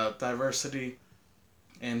more diversity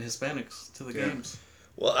and Hispanics to the games.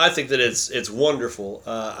 Well, I think that it's wonderful.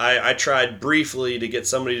 I tried briefly to get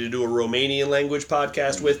somebody to do a Romanian language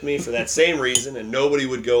podcast with me for that same reason, and nobody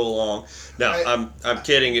would go along. No, I'm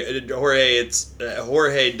kidding. Jorge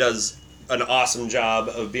does an awesome job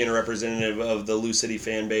of being a representative of the Lou City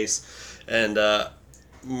fan base, and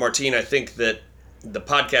Martín, I think that the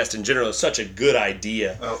podcast in general is such a good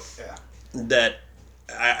idea. Oh yeah. That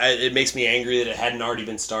it makes me angry that it hadn't already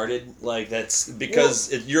been started. Like that's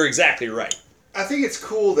because you're exactly right. I think it's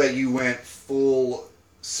cool that you went full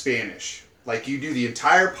Spanish. Like, you do the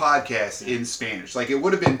entire podcast in Spanish. Like, it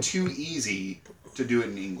would have been too easy to do it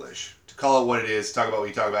in English. To call it what it is, talk about what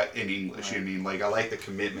you talk about in English. Right. I mean, like, I like the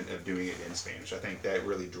commitment of doing it in Spanish. I think that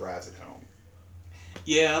really drives it home.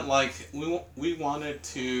 Yeah, like, we wanted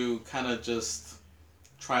to kind of just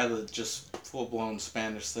try the just full-blown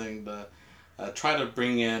Spanish thing, to try to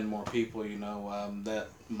bring in more people, that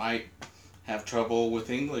might have trouble with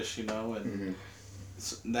English, and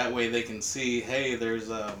that way they can see, hey, there's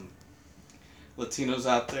Latinos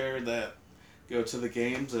out there that go to the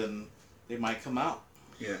games and they might come out.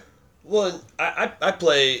 Yeah. Well, I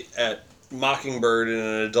play at Mockingbird in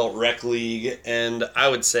an adult rec league, and I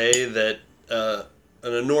would say that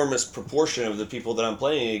an enormous proportion of the people that I'm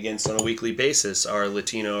playing against on a weekly basis are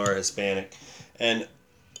Latino or Hispanic, and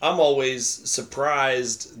I'm always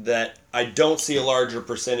surprised that I don't see a larger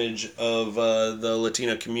percentage of the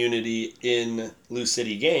Latino community in Lou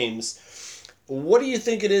City games. What do you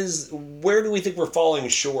think it is? Where do we think we're falling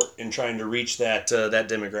short in trying to reach that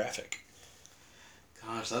demographic?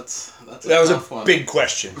 Gosh, that's a that was tough a one. big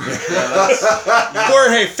question.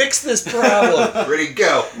 Jorge, fix this problem. Ready to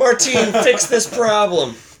go. Martín, fix this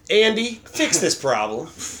problem. Andy, fix this problem.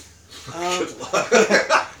 Good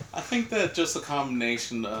luck. I think that just a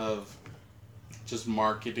combination of just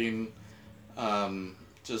marketing,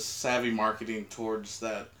 just savvy marketing towards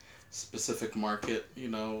that specific market,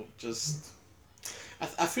 I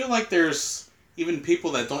feel like there's even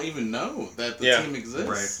people that don't even know that the team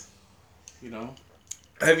exists. Right.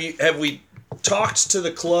 Have we talked to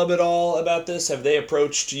the club at all about this? Have they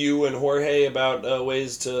approached you and Jorge about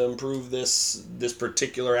ways to improve this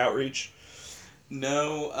particular outreach?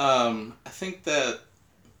 No, I think that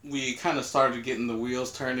we kind of started getting the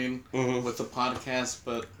wheels turning with the podcast,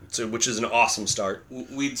 but which is an awesome start.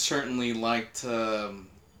 We'd certainly like to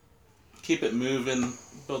keep it moving,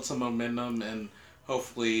 build some momentum, and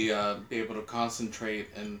hopefully be able to concentrate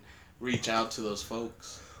and reach out to those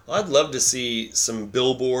folks. I'd love to see some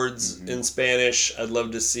billboards in Spanish. I'd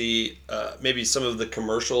love to see maybe some of the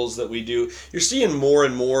commercials that we do. You're seeing more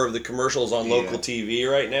and more of the commercials on local TV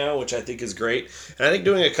right now, which I think is great. And I think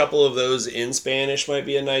doing a couple of those in Spanish might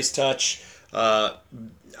be a nice touch. I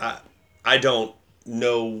don't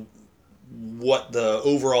know what the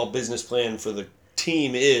overall business plan for the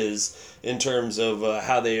team is in terms of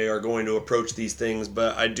how they are going to approach these things,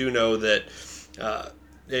 but I do know that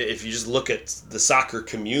if you just look at the soccer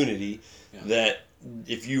community, that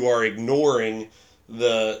if you are ignoring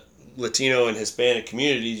the Latino and Hispanic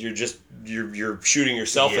communities, you're shooting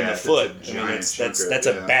yourself in the foot. I mean, that's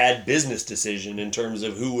a bad business decision in terms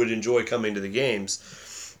of who would enjoy coming to the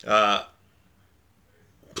games.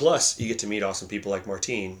 Plus, you get to meet awesome people like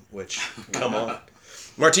Martín, which come on,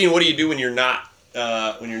 Martín. What do you do when you're not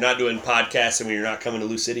doing podcasts and when you're not coming to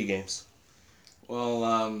Lou City games?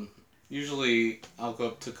 Well, usually I'll go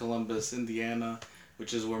up to Columbus, Indiana,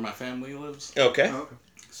 which is where my family lives. Okay.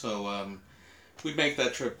 So we make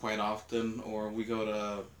that trip quite often, or we go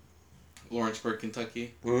to Lawrenceburg,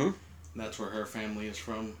 Kentucky. Mm-hmm. That's where her family is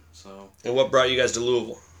from. So. And what brought you guys to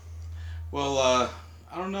Louisville? Well,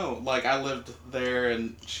 I don't know. Like, I lived there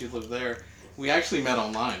and she lived there. We actually met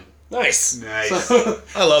online. Nice. So,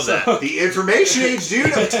 I love that. The information age,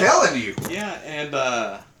 dude, I'm telling you. Yeah,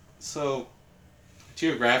 and so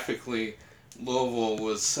geographically, Louisville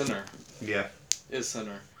was center. Yeah. Is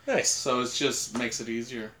center. Nice. So it just makes it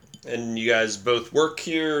easier. And you guys both work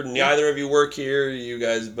here? Neither of you work here? You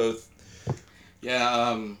guys both...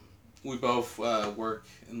 Yeah, we both work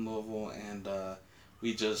in Louisville, and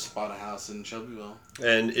we just bought a house in Shelbyville.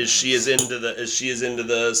 And is she as into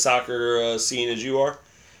the soccer scene as you are?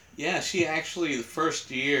 Yeah, she actually, the first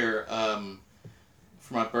year,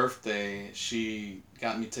 for my birthday, she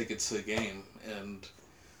got me tickets to the game, and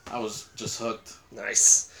I was just hooked.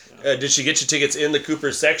 Nice. Yeah. Did she get you tickets in the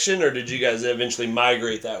Cooper section, or did you guys eventually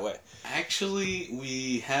migrate that way? Actually,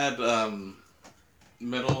 we had the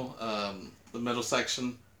middle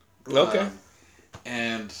section. Okay.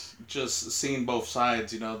 And just seeing both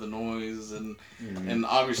sides, the noise and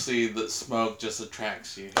obviously the smoke just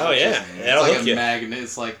attracts you. Oh, yeah. It's like a magnet.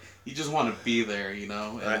 It's like you just want to be there,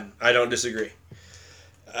 And I don't disagree.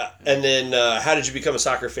 And then, how did you become a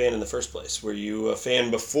soccer fan in the first place? Were you a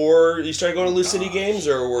fan before you started going to Lou City games,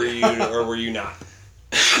 or were you not?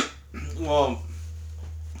 Well,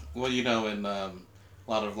 in a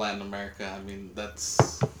lot of Latin America, I mean,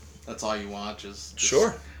 that's all you watch is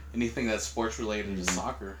sure anything that's sports related is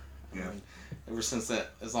soccer. Yeah. I mean, ever since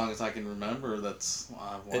that, as long as I can remember, that's what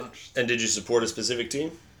I've watched. And did you support a specific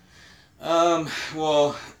team?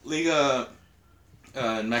 Well, Liga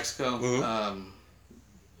in Mexico. Mm-hmm.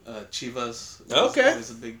 Chivas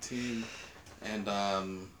is a big team, and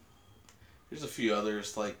there's a few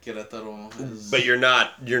others like Querétaro. But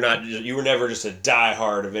you were never just a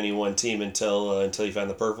diehard of any one team until you found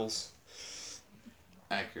the Purples.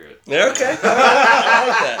 Accurate. Okay,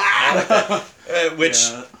 I like that.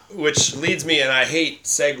 Which leads me, and I hate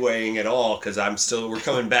segueing at all because we're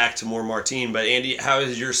coming back to more Martín. But Andy, how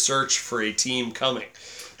is your search for a team coming?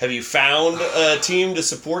 Have you found a team to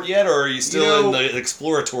support yet, or are you still in the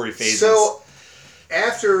exploratory phases? So,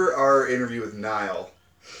 after our interview with Niall,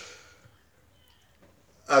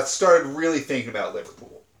 I started really thinking about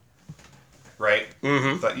Liverpool. Right?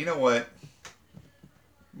 Mm-hmm. Thought, you know what?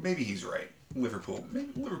 Maybe he's right. Liverpool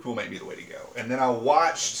might be the way to go. And then I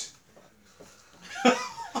watched...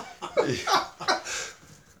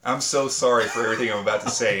 I'm so sorry for everything I'm about to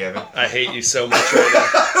say, Evan. I hate you so much right now.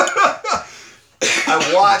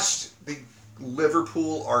 I watched the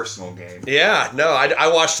Liverpool-Arsenal game. Yeah, no, I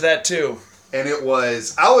watched that too. And I'm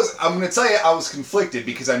going to tell you, I was conflicted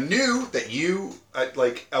because I knew that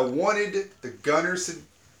I wanted the Gunners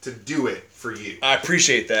to do it for you. I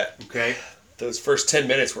appreciate that. Okay? Those first 10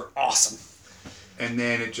 minutes were awesome. And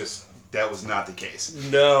then that was not the case.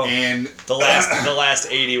 No. And the last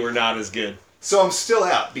 80 were not as good. So I'm still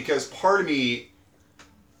out because part of me,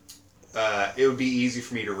 it would be easy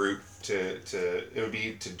for me to root it would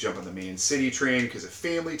be to jump on the Man City train because of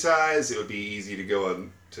family ties. It would be easy to go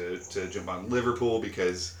on to jump on Liverpool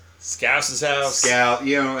because Scouse's house.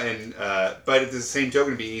 And but at the same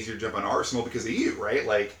token, it'd be easier to jump on Arsenal because of you, right?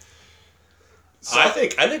 Like, so I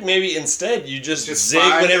think maybe instead you just zig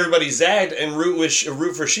when everybody zagged and root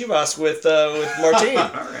for Chivas with Martín.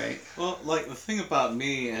 All right. Well, like the thing about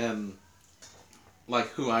me and like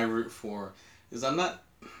who I root for is I'm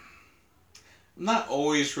not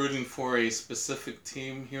always rooting for a specific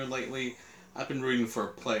team here lately. I've been rooting for a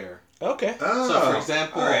player. Okay. Oh, so, for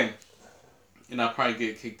example, right. I'll probably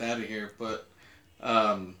get kicked out of here, but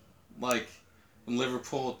like when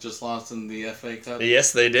Liverpool just lost in the FA Cup.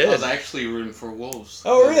 Yes, they did. I was actually rooting for Wolves.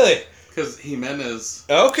 Oh, really? Because Jimenez,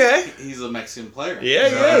 Okay. he's a Mexican player. Yeah,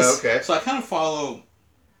 he is. Okay. So I kind of follow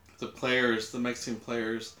the Mexican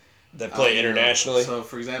players. That play internationally. So,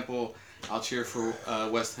 for example, I'll cheer for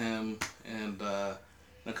West Ham and a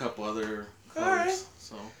couple other clubs. All right.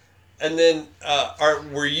 So. And then,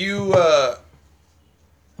 were you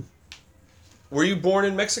born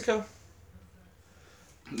in Mexico?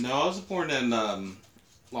 No, I was born in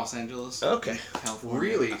Los Angeles. Okay. California.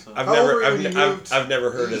 Really? So. I've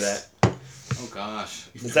never heard of that. Oh gosh.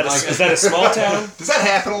 Is that a small town? Does that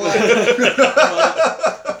happen a lot?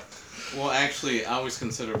 Well, actually, I always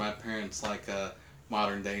consider my parents like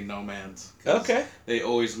modern day nomads. Okay. They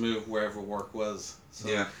always moved wherever work was. So,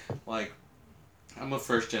 Yeah. Like, I'm a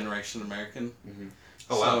first generation American. Mm-hmm.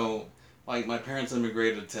 Oh, wow. So, like, my parents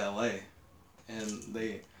immigrated to LA, and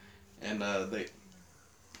they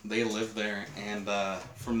lived there, and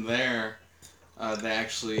from there, they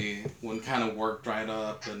actually, when kind of work dried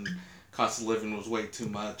up and cost of living was way too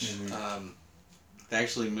much, they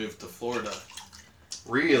actually moved to Florida.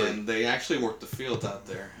 Really? And they actually worked the fields out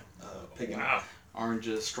there, picking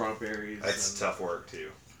oranges, strawberries. That's tough work,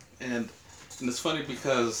 too. And it's funny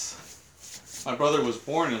because my brother was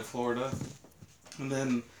born in Florida, and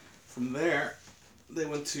then from there, they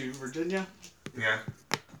went to Virginia. Yeah.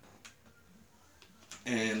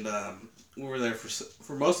 And we were there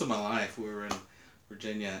for most of my life. We were in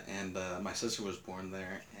Virginia, and my sister was born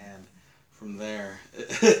there. And from there,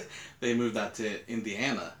 they moved out to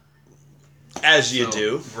Indiana. As you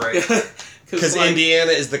do. Right. Because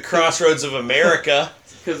Indiana is the crossroads of America.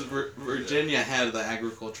 Because Virginia had the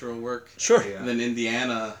agricultural work. Sure. And then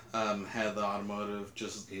Indiana had the automotive,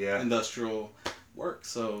 just industrial work.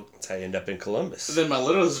 So That's how you end up in Columbus. then my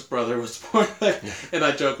littlest brother was born there. And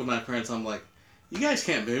I joke with my parents, I'm like, you guys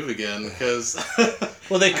can't move again because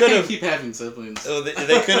Well, they could have keep having siblings. Oh, they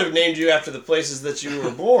could have named you after the places that you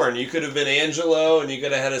were born. You could have been Angelo, and you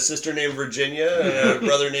could have had a sister named Virginia and a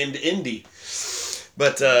brother named Indy.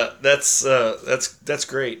 But that's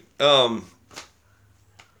great. The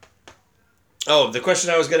question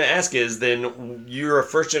I was going to ask is, then you're a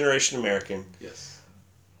first generation American. Yes.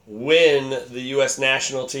 When the U.S.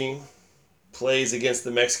 national team plays against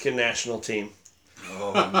the Mexican national team,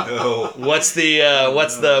 Oh no! what's the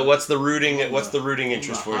rooting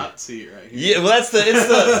interest for you? Hot seat right here. Yeah, well,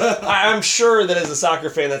 I'm sure that as a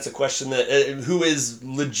soccer fan, that's a question that who is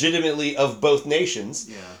legitimately of both nations.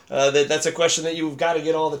 Yeah. That's a question that you've got to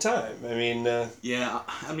get all the time. I mean. Yeah,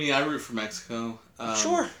 I mean, I root for Mexico.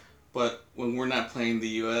 Sure. But when we're not playing the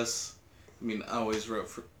U.S., I mean, I always root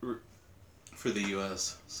for the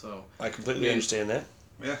U.S. So I completely understand that.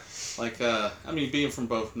 Yeah. Like, I mean, being from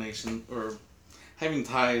both nations or having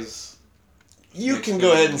ties. You can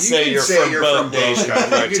go ahead and say you're from both nations,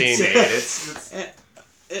 Martín.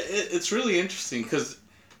 It's really interesting because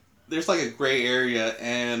there's like a gray area,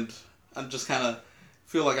 and I'm just kind of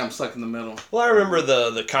feel like I'm stuck in the middle. Well, I remember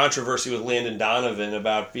the controversy with Landon Donovan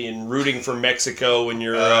about rooting for Mexico when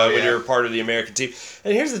you're when you're part of the American team.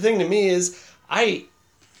 And here's the thing to me is I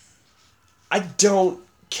don't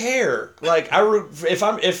care. Like I root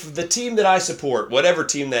if the team that I support, whatever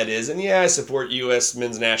team that is, and I support U.S.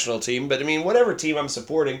 men's national team, but I mean whatever team I'm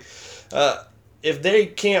supporting, if they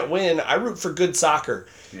can't win, I root for good soccer.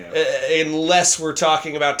 Yeah. Unless we're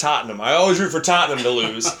talking about Tottenham, I always root for Tottenham to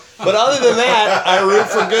lose. But other than that, I root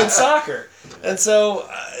for good soccer, and so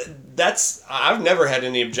I've never had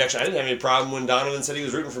any objection. I didn't have any problem when Donovan said he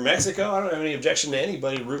was rooting for Mexico. I don't have any objection to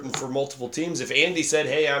anybody rooting for multiple teams. If Andy said,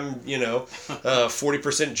 "Hey, I'm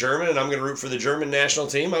 40% German and I'm going to root for the German national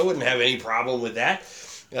team," I wouldn't have any problem with that.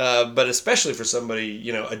 But especially for somebody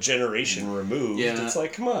a generation removed, it's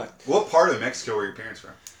like, come on. What part of Mexico were your parents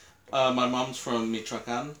from? My mom's from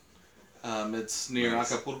Michoacán. It's near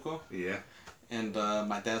Acapulco. Yeah. And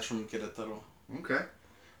my dad's from Querétaro. Okay.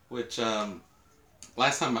 Which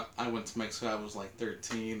last time I went to Mexico, I was like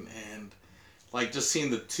 13, and like just seeing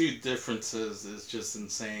the two differences is just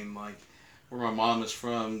insane. Like where my mom is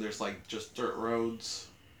from, there's like just dirt roads.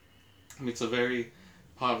 I mean, it's a very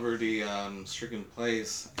poverty stricken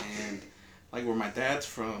place, and like where my dad's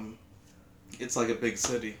from, it's like a big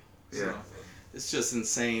city. So yeah. It's just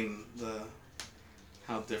insane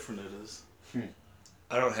how different it is.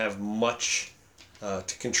 I don't have much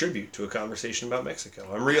to contribute to a conversation about Mexico.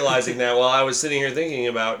 I'm realizing that while I was sitting here thinking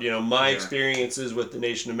about my experiences with the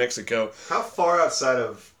nation of Mexico. How far outside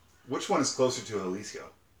of which one is closer to Jalisco?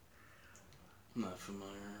 I'm not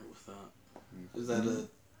familiar with that. Is that a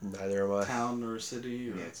Neither am I. town or a city?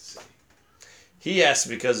 Or? Yeah, it's a city. He asked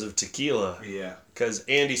because of tequila. Yeah. Because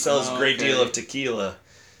Andy sells a great deal of tequila.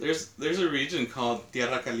 There's a region called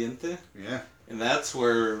Tierra Caliente. Yeah. And that's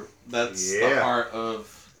the part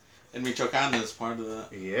of, and Michoacán is part of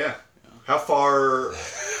that. Yeah. How far?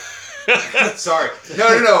 Sorry.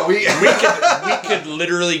 No. We could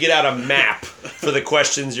literally get out a map for the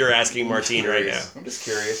questions you're asking Martín right now. I'm just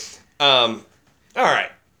curious. All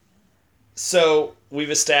right. So we've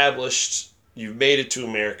established you've made it to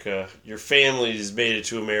America. Your family has made it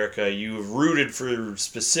to America. You've rooted for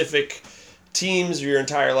specific teams your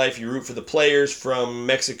entire life. You root for the players from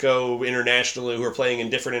Mexico internationally who are playing in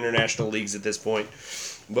different international leagues at this point.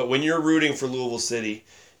 But when you're rooting for Louisville City,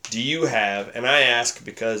 do you have, and I ask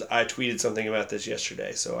because I tweeted something about this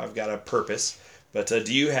yesterday, so I've got a purpose, but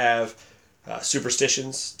do you have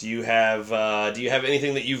superstitions? Do you have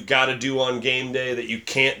anything that you've got to do on game day that you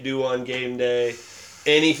can't do on game day?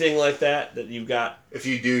 Anything like that you've got? If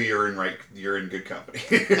you do, you're in good company.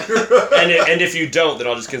 and if you don't, then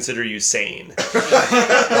I'll just consider you sane.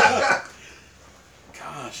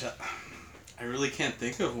 Gosh, I really can't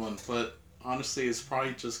think of one, but honestly, it's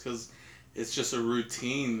probably just because it's just a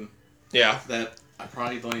routine. Yeah. That I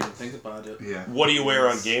probably don't even think about it. Yeah. What do you wear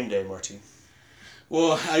on game day, Martín?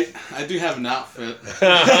 Well, I do have an outfit.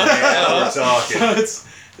 Yeah, we're talking. So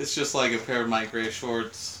it's just like a pair of my gray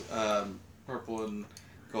shorts, purple and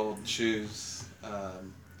gold shoes.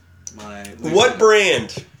 What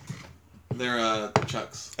brand? They're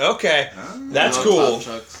Chucks. Okay, that's cool.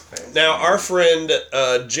 Chucks. Now, our friend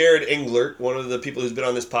Jared Englert, one of the people who's been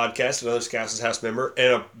on this podcast, another Scouts' House member,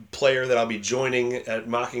 and a player that I'll be joining at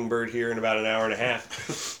Mockingbird here in about an hour and a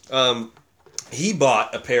half, he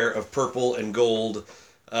bought a pair of purple and gold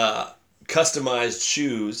customized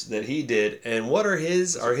shoes that he did. And what are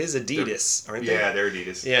his? Are his Adidas? Aren't they? Yeah, they're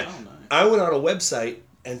Adidas. Yeah. Oh, nice. I went on a website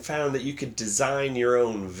and found that you could design your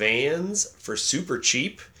own Vans for super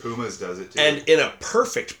cheap. Pumas does it too. And in a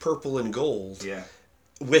perfect purple and gold. Yeah.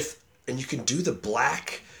 And you can do the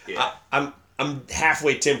black. Yeah. I'm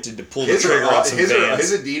halfway tempted to pull the trigger on some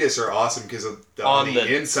Vans. His Adidas are awesome because on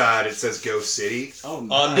the inside it says "Go City." Oh,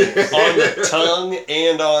 nice. on the tongue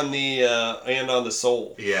and on the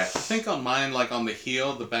sole. Yeah. I think on mine, like on the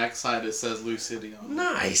heel, the backside it says "Lou City" on it.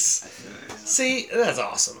 Nice. See, that's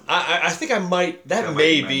awesome. I think I might. That might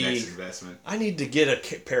may be my be. next investment. I need to get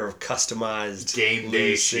a pair of customized game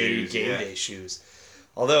day shoes.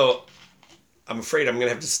 Although, I'm afraid I'm going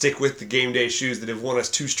to have to stick with the game day shoes that have won us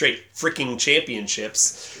 2 straight freaking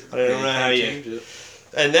championships. I don't know how you change it.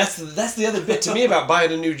 And that's the other bit to me about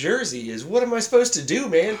buying a new jersey is what am I supposed to do,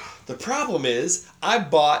 man? The problem is I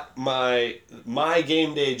bought my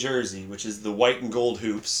game day jersey, which is the white and gold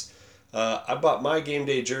hoops. I bought my game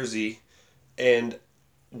day jersey, and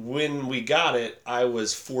when we got it, I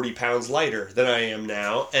was 40 pounds lighter than I am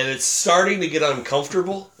now, and it's starting to get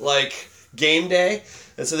uncomfortable, like game day.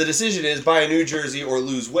 And so the decision is buy a new jersey or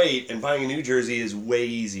lose weight, and buying a new jersey is way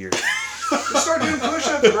easier. Just start doing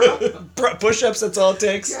push-ups, bro. Push-ups, that's all it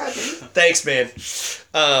takes? Yeah, dude. Thanks, man.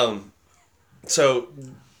 So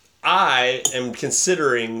I am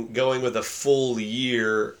considering going with a full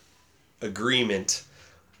year agreement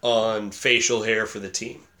on facial hair for the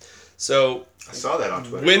team. So I saw that on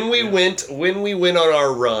Twitter. when we went on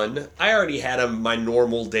our run, I already had my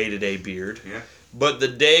normal day-to-day beard. Yeah. But the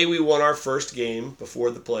day we won our first game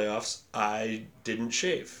before the playoffs, I didn't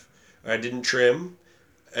shave. I didn't trim.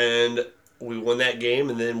 And we won that game,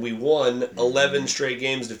 and then we won 11 straight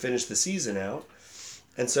games to finish the season out.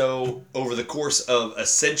 And so over the course of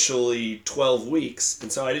essentially 12 weeks,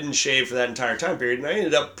 and so I didn't shave for that entire time period, and I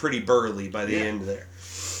ended up pretty burly by the end there.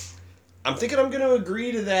 I'm thinking I'm going to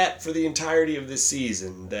agree to that for the entirety of this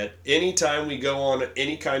season, that anytime we go on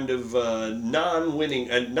any kind of non-winning,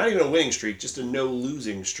 not even a winning streak, just a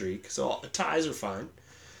no-losing streak, so ties are fine,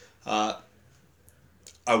 I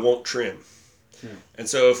won't trim. And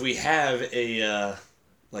so if we have a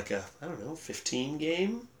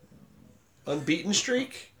 15-game unbeaten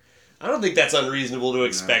streak, I don't think that's unreasonable to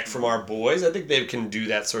expect from our boys. I think they can do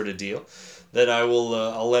that sort of deal. That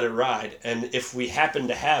I'll let it ride. And if we happen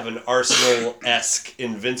to have an Arsenal-esque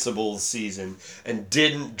Invincibles season and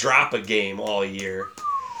didn't drop a game all year,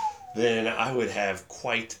 then I would have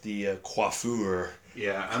quite the coiffure.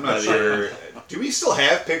 Yeah, I'm not sure. Do we still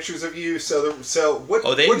have pictures of you? So what?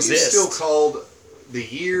 Oh, they what exist. Are you still called the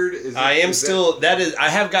Yeard? I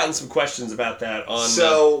have gotten some questions about that on.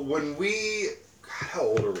 So when we. How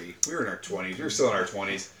old are we? We were in our 20s. We were still in our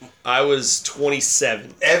 20s. I was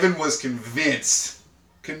 27. Evan was convinced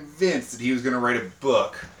that he was going to write a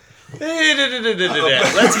book. Let's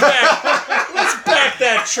back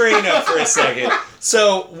that train up for a second.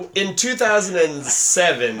 So in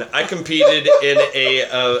 2007, I competed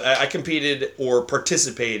or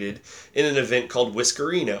participated in an event called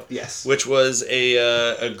Whiskerino. Yes. Which was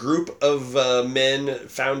a group of men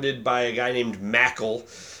founded by a guy named Mackle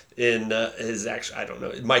in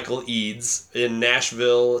Michael Eads in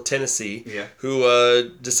Nashville, Tennessee. Yeah. Who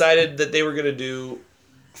decided that they were going to do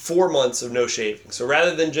 4 months of no shaving. So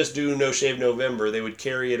rather than just do No Shave November, they would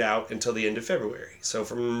carry it out until the end of February. So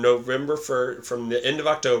from the end of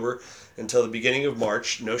October until the beginning of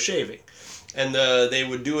March, no shaving. And they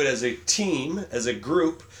would do it as a team, as a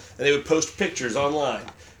group, and they would post pictures online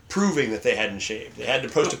proving that they hadn't shaved. They had to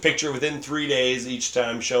post a picture within 3 days each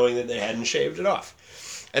time showing that they hadn't shaved it off.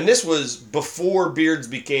 And this was before beards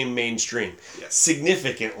became mainstream. Yes.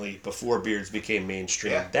 Significantly before beards became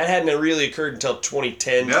mainstream. Yeah. That hadn't really occurred until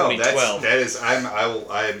 2010, 2012.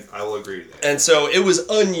 I will agree to that. And so it was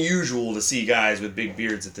unusual to see guys with big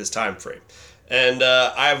beards at this time frame. And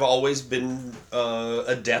I've always been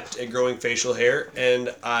adept at growing facial hair,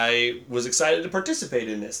 and I was excited to participate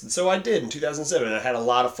in this. And so I did in 2007. I had a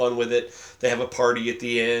lot of fun with it. They have a party at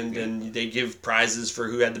the end, and they give prizes for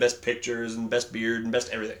who had the best pictures and best beard and best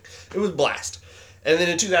everything. It was a blast. And then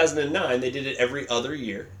in 2009, they did it every other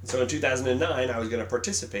year. So in 2009, I was going to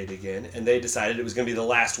participate again, and they decided it was going to be the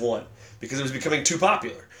last one because it was becoming too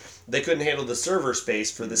popular. They couldn't handle the server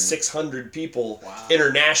space for the 600 people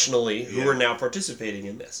internationally who were now participating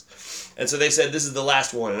in this. And so they said, this is the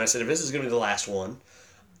last one. And I said, if this is going to be the last one,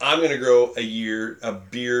 I'm going to grow a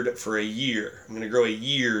beard for a year. I'm going to grow a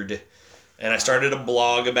yeared. And I started a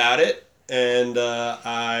blog about it, and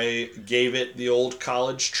I gave it the old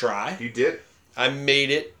college try. You did? I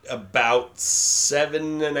made it about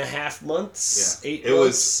 7.5 months, 8 months. It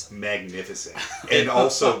was magnificent and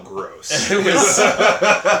also gross. It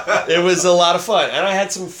was a lot of fun. And I had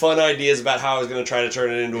some fun ideas about how I was going to try to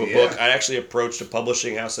turn it into a book. I actually approached a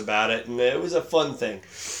publishing house about it, and it was a fun thing.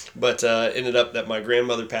 But ended up that my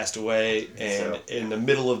grandmother passed away, and in the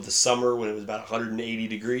middle of the summer when it was about 180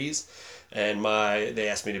 degrees, and they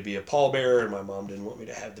asked me to be a pallbearer, and my mom didn't want me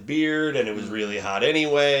to have the beard, and it was really hot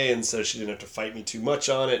anyway, and so she didn't have to fight me too much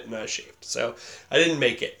on it, and I shaved. So I didn't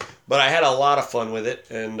make it, but I had a lot of fun with it,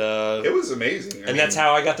 and it was amazing. I mean, that's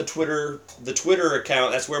how I got the Twitter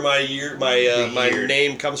account. That's where my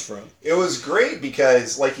name comes from. It was great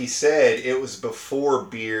because, like he said, it was before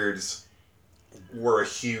beards were a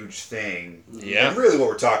huge thing. Yeah. And really what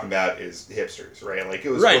we're talking about is hipsters, right? Like, it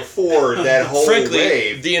was before that whole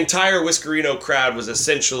wave. The entire Whiskerino crowd was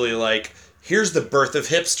essentially like, here's the birth of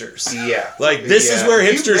hipsters. Yeah. Like, this is where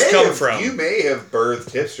hipsters come from. You may have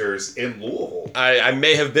birthed hipsters in Louisville. I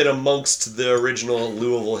may have been amongst the original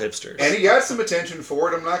Louisville hipsters. And he got some attention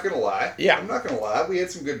for it, I'm not going to lie. Yeah. I'm not going to lie. We had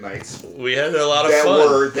some good nights. We had a lot of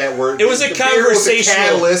fun. It was a conversational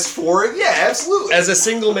catalyst for it. Yeah, absolutely. As a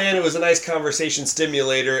single man, it was a nice conversation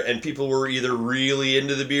stimulator, and people were either really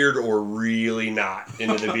into the beard or really not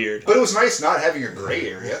into the beard. But it was nice not having a gray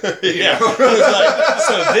area. Yeah. It was like,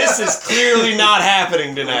 so this is clearly not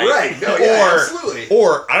happening tonight. Right. No, yeah, absolutely.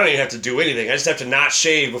 Or I don't even have to do anything. I just have to not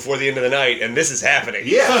shave before the end of the night, and this is happening.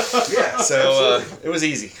 Yeah, yeah. So it was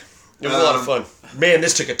easy. It was a lot of fun. Man,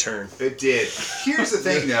 this took a turn. It did. Here's the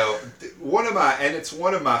thing, though. It's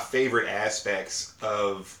one of my favorite aspects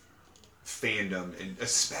of fandom, and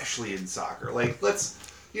especially in soccer. Like,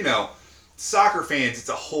 soccer fans, it's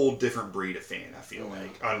a whole different breed of fan, I feel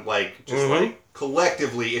like. Like,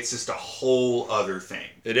 collectively, it's just a whole other thing.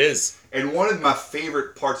 It is. And one of my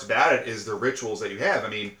favorite parts about it is the rituals that you have. I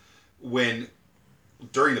mean,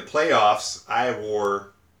 during the playoffs, I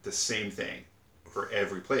wore the same thing for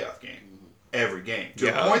every playoff game. Every game. To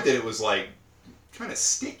a point that it was, like, kind of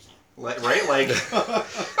sticky. Right? Like,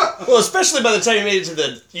 well, especially by the time you made it to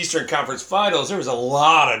the Eastern Conference Finals, there was a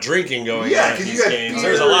lot of drinking going on in these games.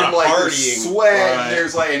 There was a lot of partying. Sweat.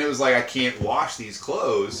 Right. And it was like, I can't wash these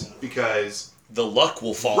clothes because the luck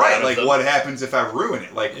will fall out. Right, like what happens if I ruin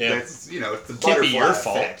it? Like that's it's the butterfly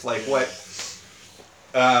effect. Like what?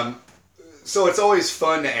 So it's always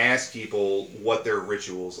fun to ask people what their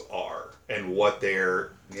rituals are and what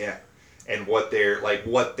they're what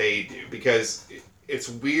they do, because it's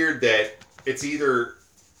weird that it's either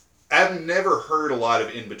I've never heard a lot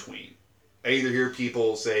of in between. I either hear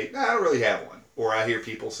people say, "No, I don't really have one," or I hear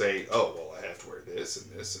people say, "Oh, well, I have to wear this and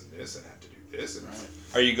this and this and I have to do this." And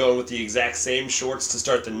are you going with the exact same shorts to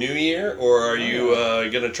start the new year, or are you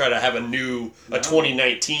going to try to have a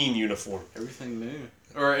 2019 uniform? Everything new.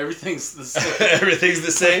 Or everything's the same. Everything's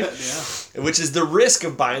the same? Yeah. Which is the risk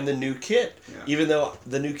of buying the new kit, even though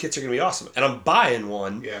the new kits are going to be awesome. And I'm buying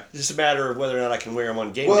one. Yeah. It's just a matter of whether or not I can wear them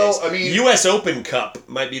on game days. Well, I mean, U.S. Open Cup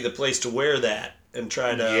might be the place to wear that. and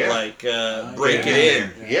try to break it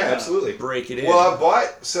in. Yeah, absolutely. Break it in. Well,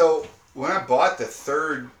 when I bought the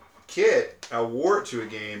third kit, I wore it to a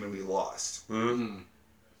game and we lost. Mm-hmm.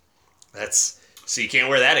 So you can't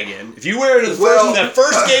wear that again. If you wear it that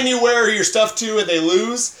first game you wear your stuff to and they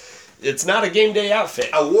lose, it's not a game day outfit.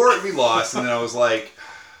 I wore it and we lost, and then I was like,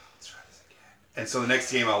 let's try this again. And so the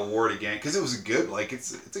next game I wore it again because it was a good,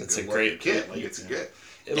 it's a great kit. Like it's good.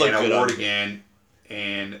 And I wore it again,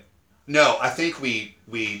 and no, I think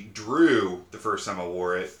we drew the first time I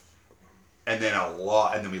wore it, and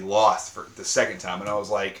then we lost for the second time, and I was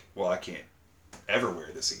like, well, I can't ever wear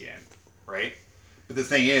this again, right? But the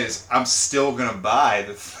thing is, I'm still gonna buy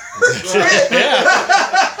the third.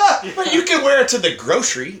 Yeah. But you can wear it to the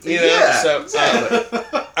grocery, you know. Yeah, so, exactly.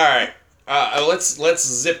 All right, let's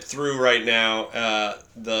zip through right now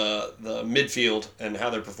the midfield and how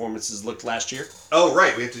their performances looked last year. Oh,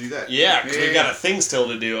 right, we have to do that. Yeah, because we got a thing still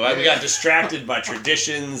to do. We got distracted by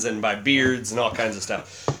traditions and by beards and all kinds of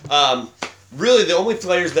stuff. Really, the only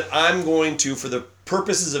players that I'm going to, for the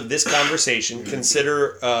purposes of this conversation,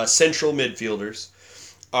 consider central midfielders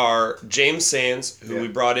are James Sands, who we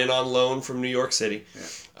brought in on loan from New York City,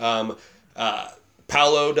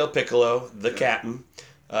 Paolo Del Piccolo, the captain,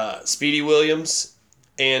 Speedy Williams,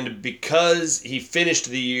 and because he finished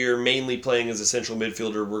the year mainly playing as a central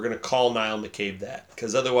midfielder, we're going to call Niall McCabe that.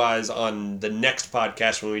 Because otherwise, on the next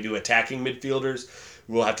podcast when we do attacking midfielders,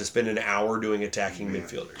 we'll have to spend an hour doing attacking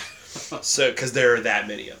midfielders. So, because there are that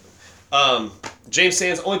many of them. James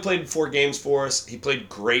Sands only played 4 games for us. He played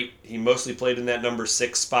great. He mostly played in that number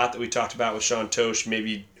 6 spot that we talked about with Sean Tosh.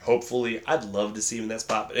 Maybe, hopefully, I'd love to see him in that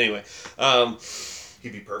spot. But anyway,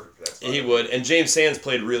 he'd be perfect for that spot. He would. And James Sands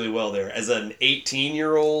played really well there. As an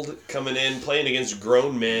 18-year-old coming in, playing against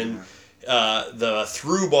grown men, the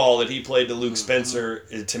through ball that he played to Luke Spencer,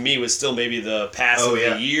 to me, was still maybe the pass of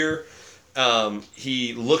the year.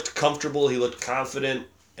 He looked comfortable. He looked confident.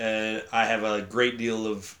 And I have a great deal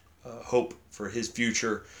of hope for his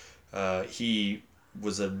future. He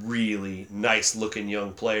was a really nice-looking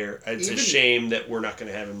young player. It's a shame that we're not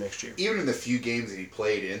going to have him next year. Even in the few games that he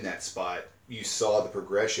played in that spot, you saw the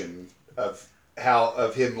progression of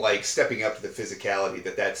him like stepping up to the physicality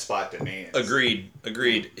that spot demands.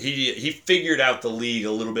 Agreed. He figured out the league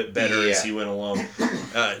a little bit better as he went along.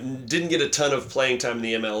 Didn't get a ton of playing time in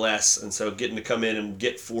the MLS, and so getting to come in and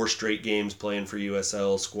get 4 straight games playing for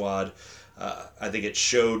USL squad, I think it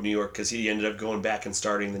showed New York, because he ended up going back and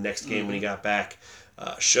starting the next game when he got back.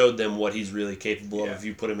 Showed them what he's really capable of if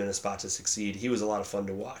you put him in a spot to succeed. He was a lot of fun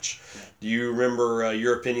to watch. Yeah. Do you remember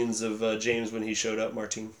your opinions of James when he showed up,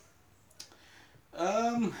 Martín?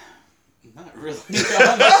 Not really.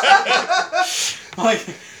 Like,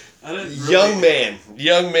 I didn't really... Young man.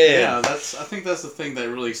 Yeah, I think that's the thing that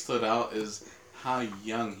really stood out is how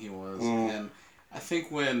young he was. And I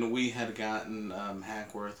think when we had gotten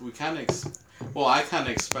Hackworth, we I kind of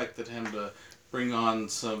expected him to bring on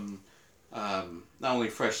some not only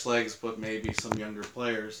fresh legs, but maybe some younger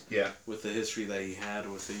players. Yeah. With the history that he had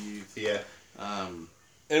with the youth. Yeah. And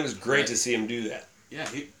it was great to see him do that. Yeah,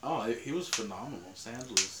 he was phenomenal. Sands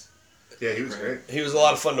was... Yeah, he was great. He was a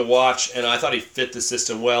lot of fun to watch, and I thought he fit the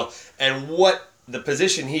system well. And the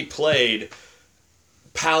position he played,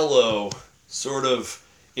 Paolo sort of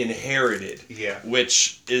inherited. Yeah.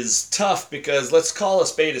 Which is tough because let's call a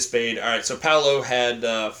spade a spade. All right, so Paolo had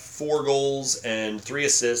 4 goals and 3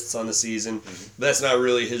 assists on the season. Mm-hmm. But that's not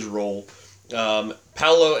really his role.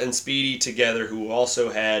 Paolo and Speedy together, who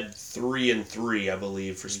also had 3 and 3, I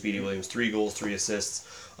believe, for Speedy Williams. 3 goals, 3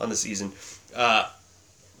 assists on the season.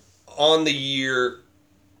 On the year,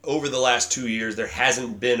 over the last 2 years, there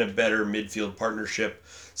hasn't been a better midfield partnership.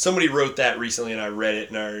 Somebody wrote that recently, and I read it,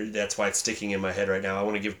 and that's why it's sticking in my head right now. I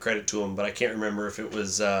want to give credit to him, but I can't remember if it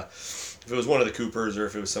was one of the Coopers or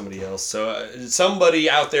if it was somebody else. So somebody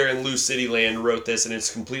out there in Loose City land wrote this, and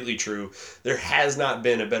it's completely true. There has not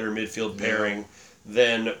been a better midfield pairing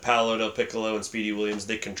than Paolo Del Piccolo and Speedy Williams.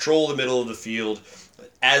 They control the middle of the field.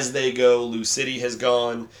 As they go, Loose City has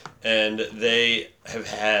gone, and they have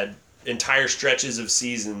had entire stretches of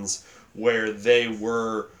seasons where they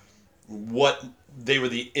were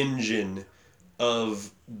the engine of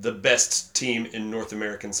the best team in North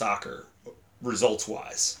American soccer,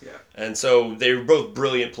 results-wise. Yeah. And so they were both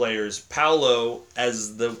brilliant players. Paolo,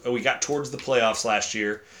 we got towards the playoffs last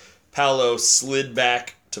year, Paolo slid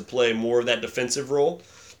back to play more of that defensive role,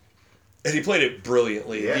 and he played it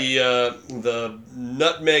brilliantly. Yeah. The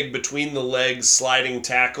nutmeg between the legs sliding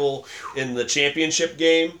tackle in the championship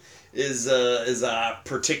game is a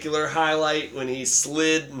particular highlight when he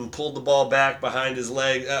slid and pulled the ball back behind his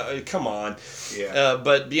leg. Come on. Yeah.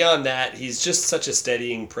 But beyond that, he's just such a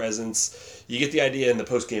steadying presence. You get the idea in the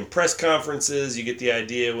post-game press conferences. You get the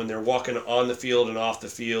idea when they're walking on the field and off the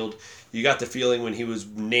field. You got the feeling when he was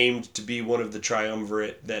named to be one of the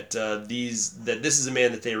triumvirate that this is a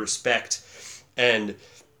man that they respect. And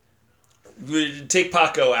take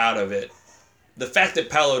Paco out of it. The fact that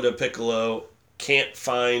Paolo Di Piccolo can't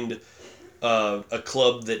find a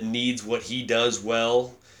club that needs what he does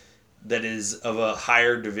well, that is of a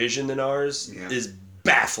higher division than ours, is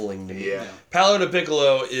baffling to me. Yeah. Paolo Di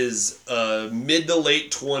Piccolo is a mid to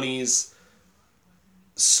late 20s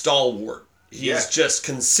stalwart. He's just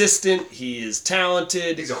consistent. He is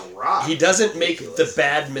talented. He's a rock. He doesn't make the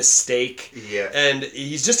bad mistake. Yeah. And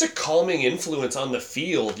he's just a calming influence on the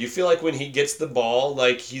field. You feel like when he gets the ball,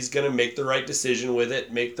 like he's going to make the right decision with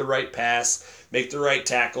it, make the right pass, make the right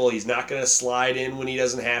tackle. He's not going to slide in when he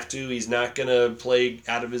doesn't have to. He's not going to play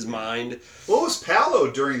out of his mind. What was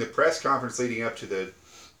Paolo during the press conference leading up to the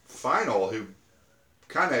final who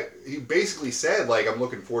he basically said, like, I'm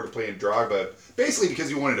looking forward to playing Drogba, basically because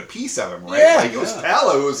he wanted a piece of him, right? Yeah, like, it was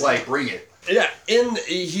Paolo who was like, bring it. Yeah, and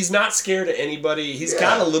he's not scared of anybody. He's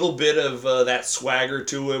got a little bit of that swagger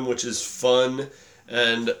to him, which is fun,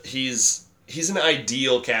 and he's an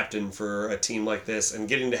ideal captain for a team like this, and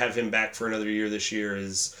getting to have him back for another year this year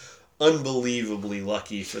is unbelievably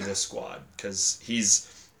lucky for this squad, because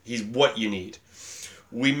he's what you need.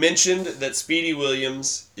 We mentioned that Speedy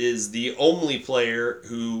Williams is the only player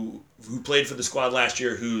who played for the squad last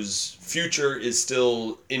year whose future is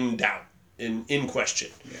still in doubt, in question.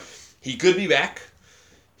 Yeah. He could be back.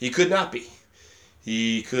 He could not be.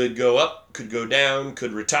 He could go up, could go down,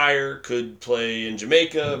 could retire, could play in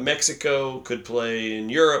Jamaica, Mexico, could play in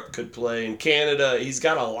Europe, could play in Canada. He's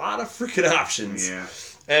got a lot of freaking options. Yeah.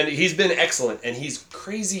 And he's been excellent, and he's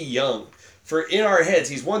crazy young. For in our heads,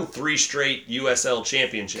 he's won 3 straight USL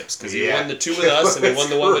championships because he won the 2 with us and he won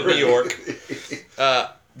the 1 with New York.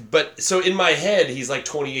 But so in my head, he's like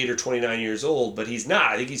 28 or 29 years old, but he's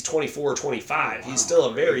not. I think he's 24 or 25. Wow. He's still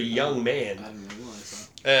a very young man. I didn't realize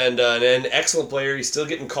that. And an excellent player. He's still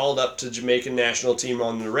getting called up to Jamaican national team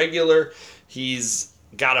on the regular. He's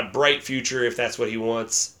got a bright future if that's what he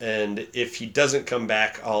wants. And if he doesn't come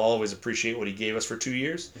back, I'll always appreciate what he gave us for 2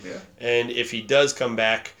 years. Yeah. And if he does come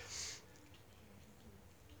back,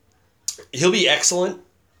 he'll be excellent,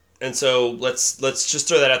 and so let's just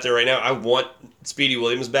throw that out there right now. I want Speedy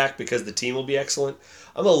Williams back because the team will be excellent.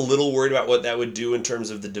 I'm a little worried about what that would do in terms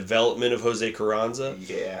of the development of Jose Carranza.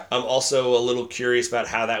 Yeah. I'm also a little curious about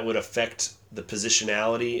how that would affect the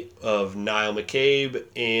positionality of Niall McCabe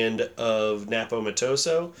and of Napo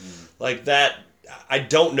Matoso. Like that, I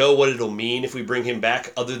don't know what it'll mean if we bring him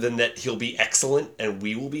back other than that he'll be excellent and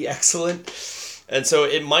we will be excellent. And so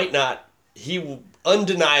it might not... He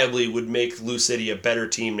undeniably would make Lou City a better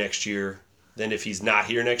team next year than if he's not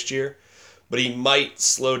here next year. But he might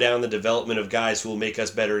slow down the development of guys who will make us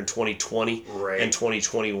better in 2020 and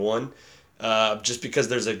 2021. Just because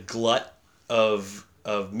there's a glut of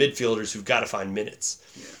midfielders who've got to find minutes.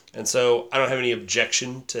 Yeah. And so I don't have any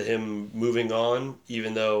objection to him moving on,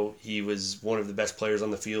 even though he was one of the best players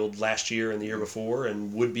on the field last year and the year before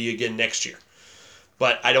and would be again next year.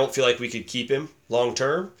 But I don't feel like we could keep him long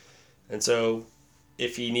term. And so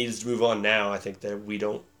if he needs to move on now, I think that we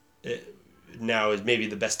don't... now is maybe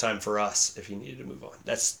the best time for us if he needed to move on.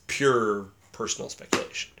 That's pure personal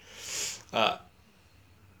speculation. Andy,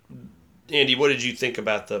 what did you think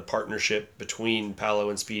about the partnership between Paolo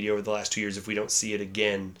and Speedy over the last 2 years? If we don't see it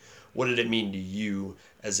again, what did it mean to you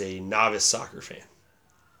as a novice soccer fan?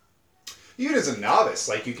 Even as a novice,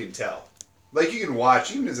 like, you can tell. Like, you can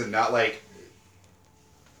watch, even as a not, like...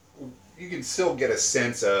 You can still get a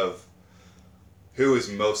sense of who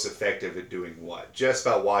is most effective at doing what. Just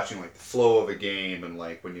by watching, like, the flow of a game and,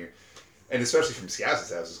 like, when you're... And especially from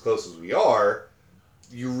Scouts' house, as close as we are,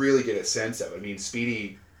 you really get a sense of it. I mean,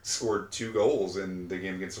 Speedy scored 2 goals in the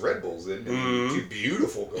game against the Red Bulls. And 2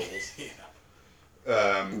 beautiful goals.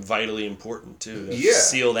 Vitally important, too, to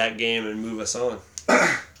seal that game and move us on.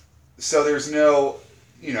 So there's no...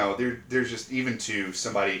 You know, there's just, even to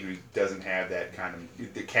somebody who doesn't have that kind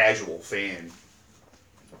of, the casual fan,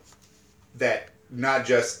 that not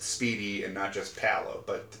just Speedy and not just Paolo,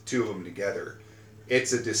 but the 2 of them together,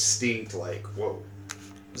 it's a distinct, like, whoa.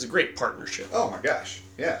 It was a great partnership. Oh my gosh,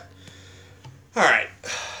 yeah. All right.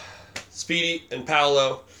 Speedy and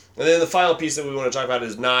Paolo. And then the final piece that we want to talk about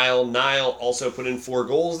is Niall. Niall also put in 4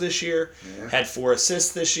 goals this year, had 4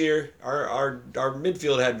 assists this year. Our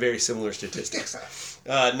midfield had very similar statistics.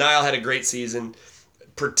 Niall had a great season,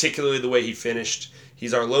 particularly the way he finished.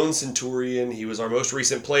 He's our lone Centurion. He was our most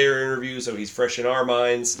recent player interview, so he's fresh in our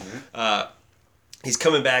minds. He's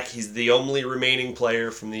coming back. He's the only remaining player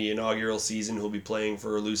from the inaugural season who'll be playing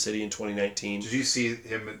for Lou City in 2019. Did you see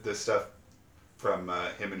the stuff from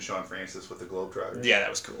him and Sean Francis with the Globetrotters? Yeah, that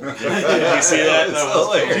was cool. Did you see that? That was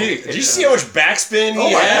hilarious. Did you see how much backspin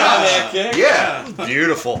he had on that kick? Yeah.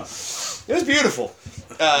 Beautiful. It was beautiful.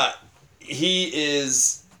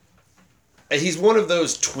 He's one of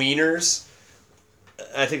those tweeners.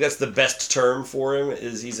 I think that's the best term for him,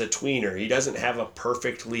 is he's a tweener. He doesn't have a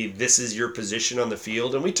perfectly, this is your position on the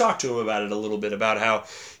field. And we talked to him about it a little bit, about how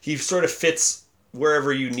he sort of fits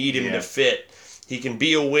wherever you need him to fit. He can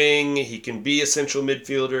be a wing, he can be a central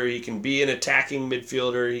midfielder, he can be an attacking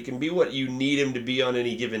midfielder, he can be what you need him to be on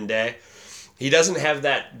any given day. He doesn't have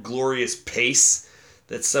that glorious pace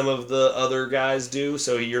that some of the other guys do,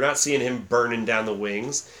 so you're not seeing him burning down the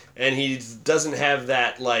wings. And he doesn't have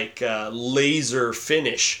that laser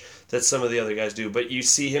finish that some of the other guys do, but you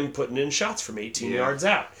see him putting in shots from 18 yards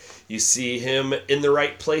out. You see him in the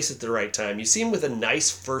right place at the right time. You see him with a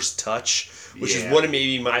nice first touch, which is one of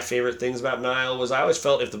maybe my favorite things about Niall. Was I always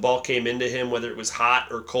felt if the ball came into him, whether it was hot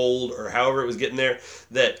or cold or however it was getting there,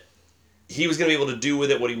 that he was going to be able to do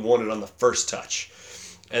with it what he wanted on the first touch.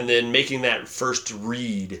 And then making that first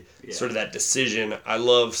read, sort of that decision, I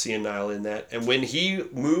love seeing Niall in that. And when he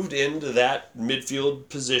moved into that midfield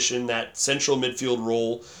position, that central midfield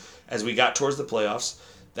role, as we got towards the playoffs,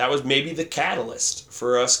 that was maybe the catalyst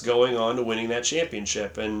for us going on to winning that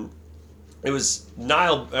championship. And it was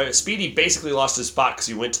Niall, Speedy basically lost his spot because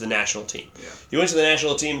he went to the national team. Yeah. He went to the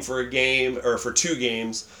national team for a game, or for 2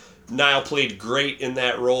 games. Niall played great in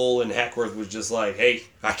that role, and Hackworth was just like, hey,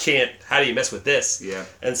 I can't, how do you mess with this? Yeah.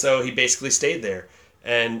 And so he basically stayed there.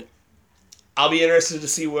 And I'll be interested to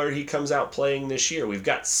see where he comes out playing this year. We've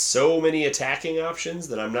got so many attacking options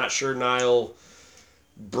that I'm not sure Niall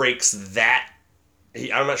breaks that.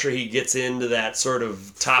 I'm not sure he gets into that sort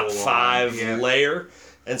of top 5 layer.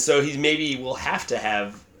 And so he maybe will have to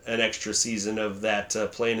have an extra season of that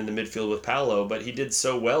playing in the midfield with Paolo, but he did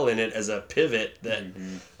so well in it as a pivot that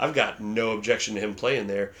I've got no objection to him playing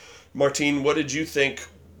there. Martín, what did you think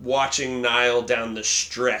watching Niall down the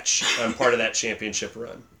stretch on part of that championship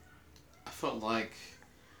run? I felt like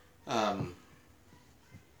the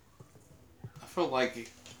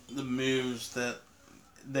moves that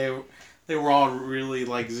they were all really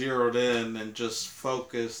zeroed in and just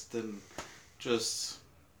focused, and just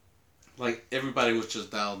everybody was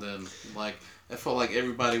just dialed in. I felt like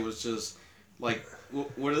everybody was just what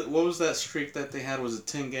was that streak that they had? Was it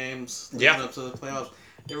 10 games leading up to the playoffs?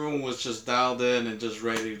 Everyone was just dialed in and just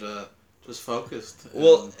ready to just focused.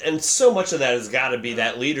 And so much of that has got to be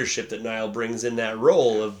that leadership that Niall brings in that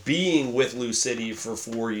role of being with Lou City for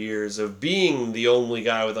 4 years, of being the only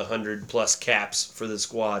guy with 100+ caps for the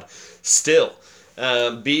squad, still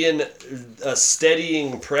being a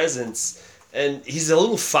steadying presence. And he's a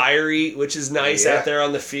little fiery, which is nice out there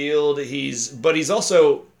on the field. But he's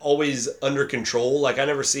also always under control. I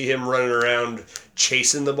never see him running around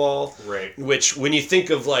chasing the ball. Right. Which, when you think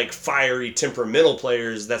of fiery, temperamental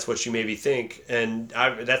players, that's what you maybe think. And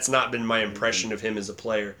that's not been my impression of him as a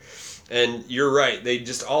player. And you're right. They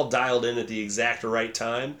just all dialed in at the exact right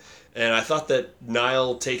time. And I thought that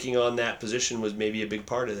Niall taking on that position was maybe a big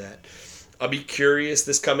part of that. I'll be curious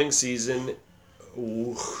this coming season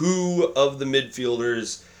who of the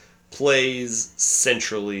midfielders plays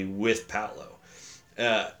centrally with Paolo.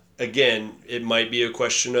 Again, it might be a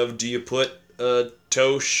question of, do you put a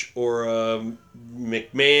Tosh or a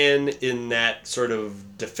McMahon in that sort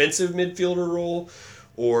of defensive midfielder role,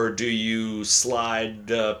 or do you slide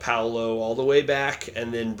Paolo all the way back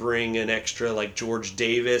and then bring an extra George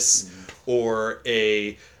Davis or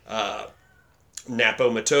a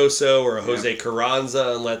Napo Matoso or a Jose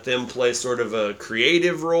Carranza and let them play sort of a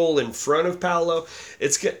creative role in front of Paolo?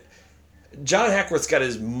 John Hackworth's got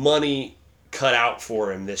his money cut out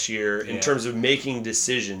for him this year in terms of making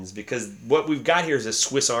decisions, because what we've got here is a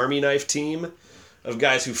Swiss Army knife team of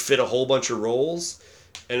guys who fit a whole bunch of roles,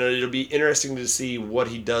 and it'll be interesting to see what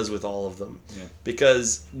he does with all of them. Yeah.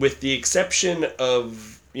 Because with the exception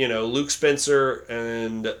of, Luke Spencer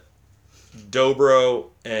and Dobro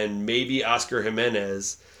and maybe Oscar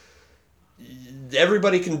Jimenez,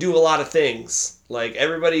 everybody can do a lot of things.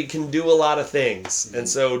 Everybody can do a lot of things. And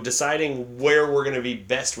so deciding where we're going to be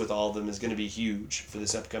best with all of them is going to be huge for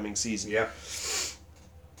this upcoming season. Yeah.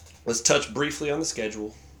 Let's touch briefly on the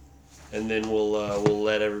schedule, and then we'll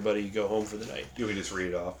let everybody go home for the night. You want me to just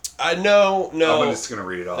read it off? No. I'm just going to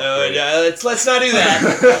read it off. No, let's not do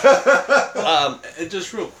that.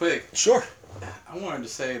 Just real quick. Sure. I wanted to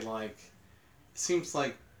say, it seems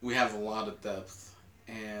like we have a lot of depth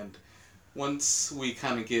And once we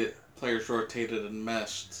kind of get players rotated and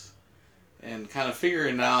meshed and kind of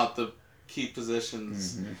figuring out the key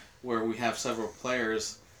positions where we have several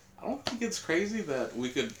players, I don't think it's crazy that we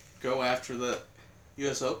could go after the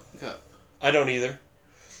U.S. Open Cup. I don't either.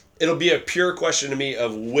 It'll be a pure question to me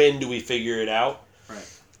of when do we figure it out.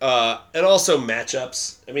 Right. And also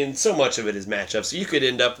matchups. I mean, so much of it is matchups. You could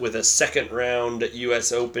end up with a second round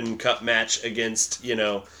U.S. Open Cup match against,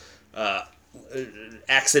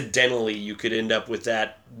 accidentally you could end up with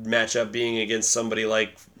that matchup being against somebody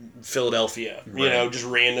like Philadelphia, just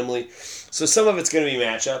randomly. So some of it's going to be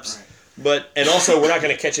matchups. Right. And also we're not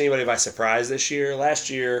going to catch anybody by surprise this year. Last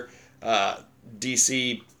year, not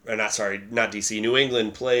DC, New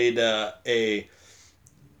England played a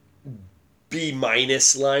B-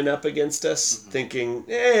 lineup against us, thinking,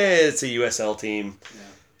 it's a USL team. Yeah.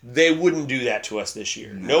 They wouldn't do that to us this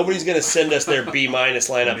year. No. Nobody's going to send us their B-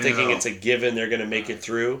 lineup thinking it's a given they're going to make it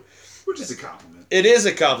through. Which is a compliment. It is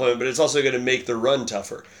a compliment, but it's also going to make the run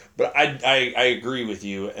tougher. But I agree with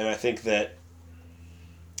you, and I think that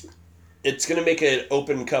it's going to make an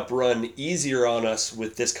Open Cup run easier on us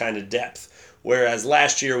with this kind of depth. Whereas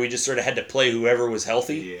last year we just sort of had to play whoever was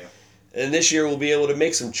healthy. Yeah. And this year we'll be able to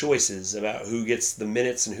make some choices about who gets the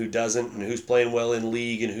minutes and who doesn't, and who's playing well in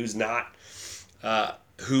league and who's not,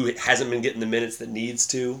 who hasn't been getting the minutes that needs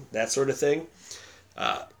to, that sort of thing.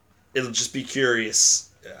 It'll just be curious.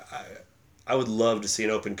 I would love to see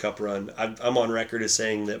an Open Cup run. I'm on record as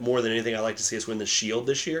saying that more than anything I'd like to see us win the Shield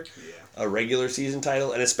this year. Yeah. A regular season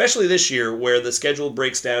title, and especially this year where the schedule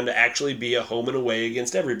breaks down to actually be a home and away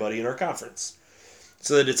against everybody in our conference.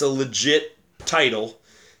 So that it's a legit title.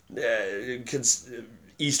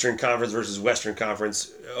 Eastern Conference versus Western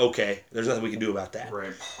Conference, okay, there's nothing we can do about that.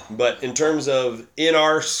 Right. But in terms of in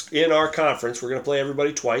our conference, we're going to play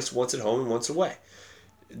everybody twice, once at home and once away.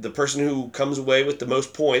 The person who comes away with the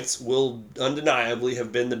most points will undeniably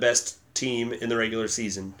have been the best team in the regular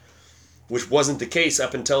season, which wasn't the case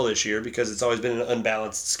up until this year because it's always been an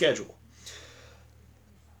unbalanced schedule.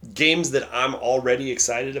 Games that I'm already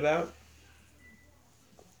excited about.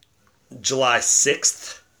 July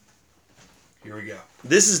 6th. Here we go.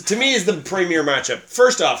 This is, to me, is the premier matchup.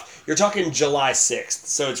 First off, you're talking July 6th.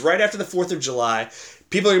 So it's right after the 4th of July.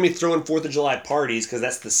 People are going to be throwing 4th of July parties because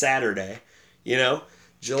that's the Saturday.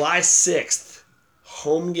 July 6th.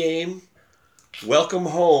 Home game. Welcome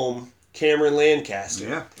home. Cameron Lancaster.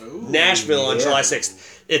 Yeah. Ooh. Nashville on July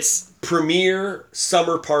 6th. It's premier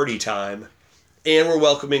summer party time. And we're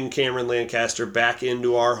welcoming Cameron Lancaster back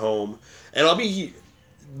into our home. And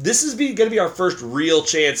this is going to be our first real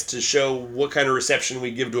chance to show what kind of reception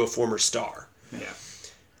we give to a former star. Yeah.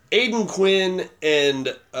 Aiden Quinn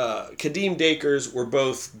and Kadeem Dakers were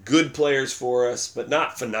both good players for us, but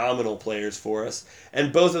not phenomenal players for us.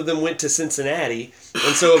 And both of them went to Cincinnati,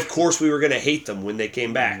 and so of course we were going to hate them when they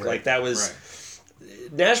came back. Right. Like that was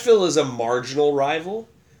Right. Nashville is a marginal rival,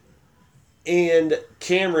 and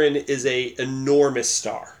Cameron is a enormous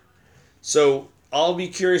star. So I'll be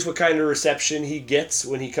curious what kind of reception he gets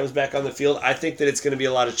when he comes back on the field. I think that it's going to be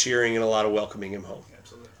a lot of cheering and a lot of welcoming him home.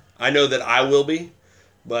 Absolutely. I know that I will be,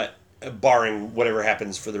 but barring whatever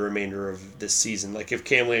happens for the remainder of this season. Like if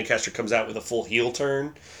Cam Lancaster comes out with a full heel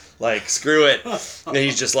turn, like screw it. And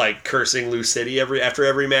he's just like cursing Lou City after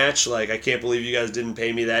every match. Like I can't believe you guys didn't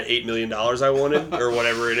pay me that $8 million I wanted or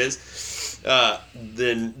whatever it is.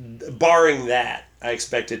 Then barring that, I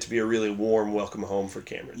expect it to be a really warm welcome home for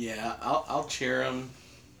Cameron. Yeah, I'll cheer him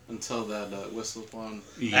until that whistle's blown.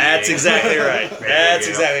 That's exactly right. That's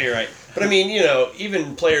you go. exactly right. But I mean,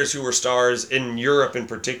 even players who were stars in Europe in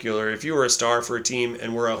particular, if you were a star for a team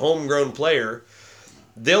and were a homegrown player,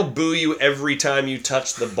 they'll boo you every time you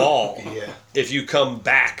touch the ball if you come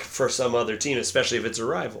back for some other team, especially if it's a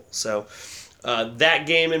rival. So that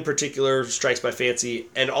game in particular strikes my fancy,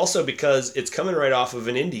 and also because it's coming right off of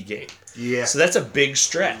an indie game. Yeah. So that's a big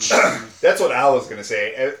stretch. That's what I was going to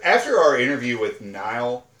say. After our interview with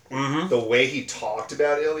Niall, the way he talked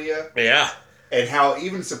about Ilya Yeah. and how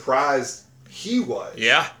even surprised he was,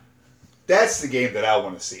 Yeah. that's the game that I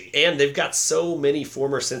want to see. And they've got so many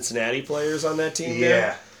former Cincinnati players on that team now.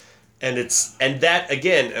 Yeah. And that,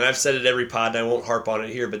 again, and I've said it every pod and I won't harp on it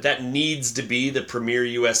here, but that needs to be the premier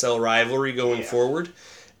USL rivalry going forward.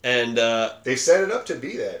 And They've set it up to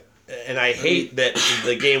be that. and I hate that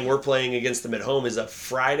the game we're playing against them at home is a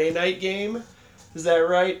Friday night game. Is that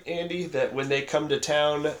right, Andy? That when they come to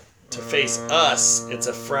town to face us, it's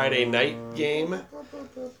a Friday night game?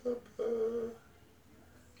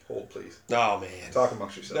 Hold, please. Oh, man. Talk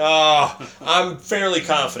amongst yourselves. Oh, I'm fairly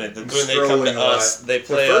confident that when they come to us, they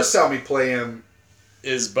play The first us time we play him,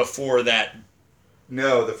 is before that.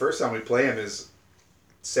 no, the first time we play him is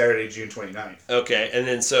Saturday, June 29th. Okay, and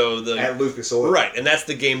then At Lucas Oil. Right, and that's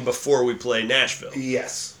the game before we play Nashville.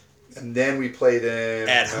 Yes. And then we play them...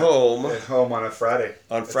 At home. At home on a Friday.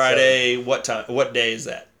 On Friday, what time? What day is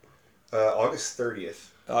that? August 30th.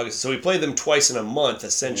 August. So we play them twice in a month,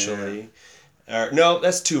 essentially. Yeah. No,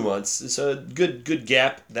 that's 2 months. It's a good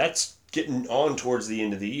gap. That's getting on towards the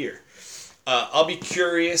end of the year. I'll be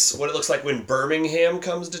curious what it looks like when Birmingham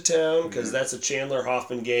comes to town, because that's a Chandler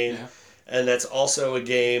Hoffman game. Yeah. And that's also a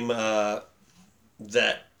game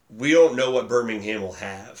that we don't know what Birmingham will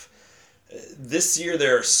have. This year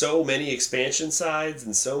there are so many expansion sides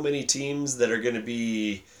and so many teams that are going to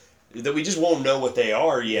be... that we just won't know what they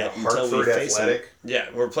are yet until we face Athletic. Them. Yeah,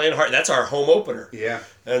 we're playing Hart. That's our home opener. Yeah.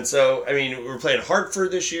 And so, I mean, we're playing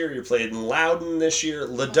Hartford this year. You're playing Loudoun this year.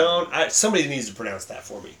 Loudoun. Somebody needs to pronounce that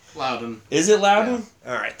for me. Loudoun. Is it Loudoun?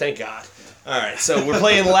 Yeah. All right, thank God. Yeah. All right, so we're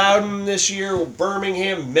playing Loudoun this year.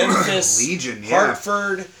 Birmingham, Memphis, Legion,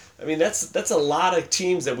 Hartford. I mean, that's a lot of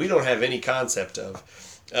teams that we don't have any concept of.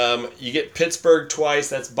 You get Pittsburgh twice.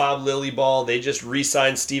 That's Bob Lillyball. They just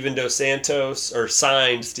re-signed Steven Dos Santos, or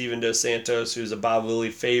signed Steven Dos Santos, who's a Bob Lilly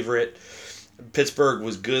favorite. Pittsburgh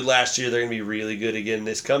was good last year. They're going to be really good again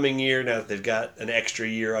this coming year now that they've got an extra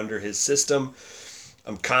year under his system.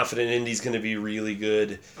 I'm confident Indy's going to be really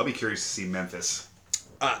good. I'll be curious to see Memphis.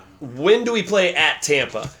 When do we play at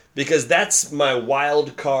Tampa? Because that's my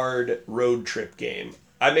wild card road trip game.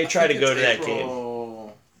 I may try to go to that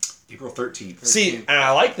game. April 13th. See, and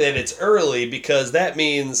I like that it's early because that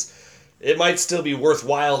means it might still be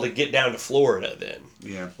worthwhile to get down to Florida then.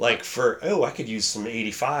 Yeah. Like I could use some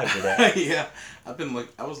 85 for that. Yeah.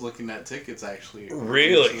 I was looking at tickets actually.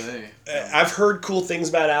 Really? I've heard cool things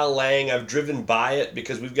about Al Lang. I've driven by it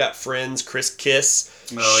because we've got friends, Chris Kiss.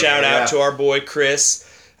 Shout out to our boy Chris.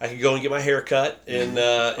 I could go and get my hair cut in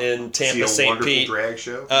Tampa, St. Pete. Drag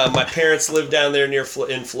show. My parents live down there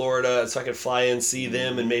in Florida, so I could fly in, see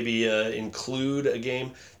them, and maybe include a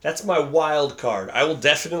game. That's my wild card. I will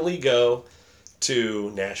definitely go to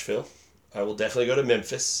Nashville. I will definitely go to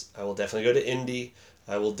Memphis. I will definitely go to Indy.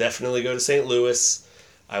 I will definitely go to St. Louis.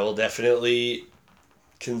 I will definitely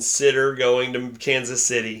consider going to Kansas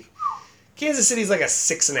City. Kansas City's like a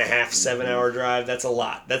 6.5, 7-hour drive. That's a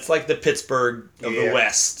lot. That's like the Pittsburgh of the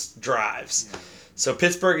West drives. Yeah. So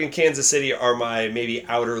Pittsburgh and Kansas City are my maybe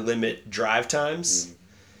outer limit drive times.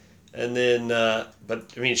 And then,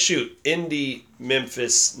 but I mean, shoot, Indy,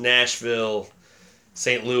 Memphis, Nashville,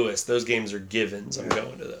 St. Louis, those games are givens. I'm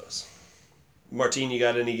going to those. Martín, you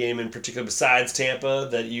got any game in particular besides Tampa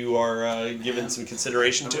that you are giving some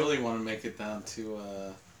consideration to? I really want to make it down to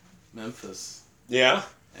Memphis. Yeah?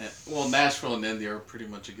 Well, Nashville and Indy are pretty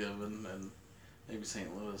much a given, and maybe St.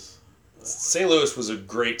 Louis. St. Louis was a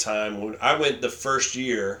great time. When I went the first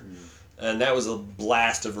year, and that was a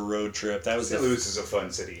blast of a road trip. That was St. Louis is a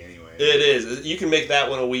fun city anyway. It is. You can make that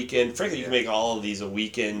one a weekend. Frankly, you can make all of these a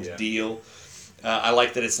weekend deal. I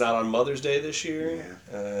like that it's not on Mother's Day this year,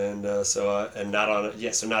 and not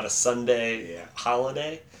on so not a Sunday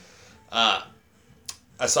holiday. I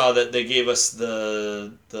saw that they gave us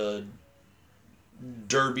the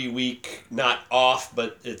Derby week not off,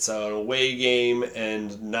 but it's an away game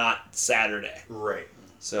and not Saturday. Right.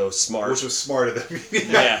 So smart. Which was smart of them.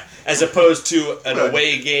 Yeah. As opposed to an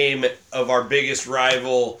away game of our biggest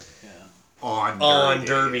rival on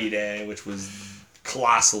Derby Day, which was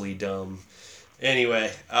colossally dumb.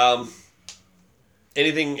 Anyway,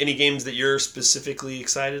 any games that you're specifically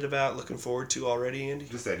excited about, looking forward to already, Andy?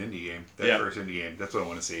 Just that Indy game. That first Indy game. That's what I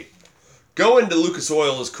want to see. Going to Lucas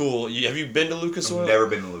Oil is cool. Have you been to Lucas Oil? I've never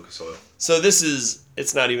been to Lucas Oil. So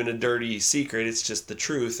it's not even a dirty secret. It's just the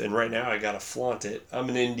truth. And right now I got to flaunt it. I'm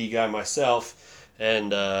an Indy guy myself.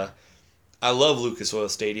 And I love Lucas Oil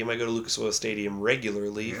Stadium. I go to Lucas Oil Stadium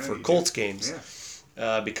regularly for Colts games. Yeah.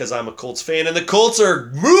 Because I'm a Colts fan, and the Colts are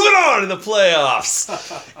moving on in the playoffs.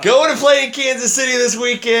 Going to play in Kansas City this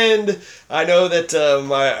weekend. I know that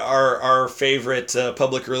our favorite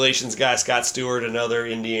public relations guy, Scott Stewart, another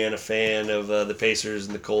Indiana fan of the Pacers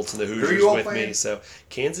and the Colts and the Hoosiers with playing? Me. So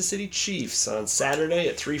Kansas City Chiefs on Saturday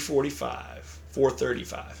at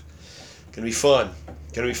 4:35. Gonna be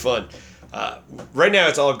fun. Right now,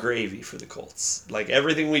 it's all gravy for the Colts. Like,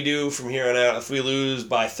 everything we do from here on out, if we lose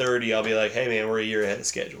by 30, I'll be like, hey, man, we're a year ahead of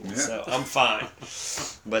schedule. Yeah. So I'm fine.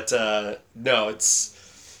 But, no,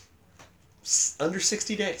 it's under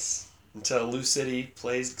 60 days until Lou City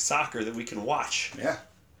plays soccer that we can watch. Yeah.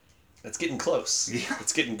 That's getting close. Yeah.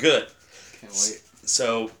 It's getting good. Can't wait.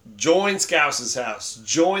 So join Scouse's house.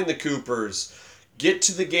 Join the Coopers. Get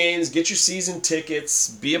to the games, get your season tickets,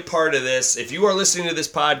 be a part of this. If you are listening to this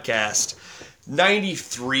podcast,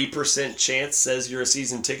 93% chance says you're a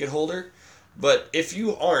season ticket holder. But if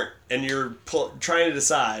you aren't, and you're trying to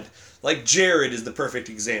decide, like Jared is the perfect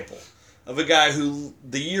example of a guy who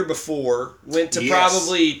the year before went to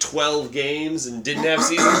probably 12 games and didn't have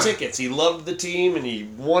season tickets. He loved the team and he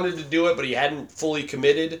wanted to do it, but he hadn't fully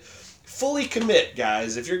committed. Fully commit,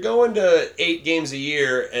 guys. If you're going to 8 games a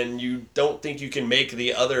year and you don't think you can make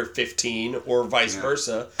the other 15 or vice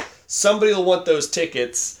versa, somebody will want those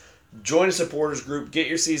tickets. Join a supporters group, get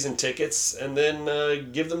your season tickets, and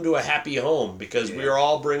then give them to a happy home because we are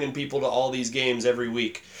all bringing people to all these games every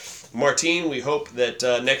week. Martín, we hope that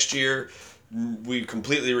next year we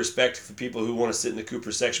completely respect the people who want to sit in the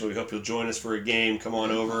Cooper section. We hope you'll join us for a game. Come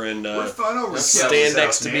on over and stand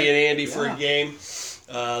next to me and Andy for a game.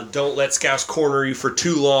 Don't let Scouts corner you for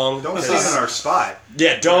too long. Don't stand in our spot.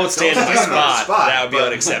 Yeah, don't stand in our spot. That would be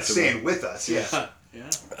unacceptable. Stand with us,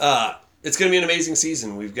 It's going to be an amazing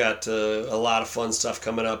season. We've got a lot of fun stuff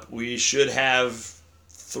coming up. We should have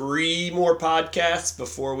 3 more podcasts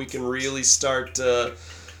before we can really start,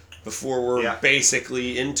 before we're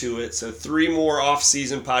basically into it. So 3 more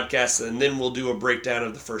off-season podcasts, and then we'll do a breakdown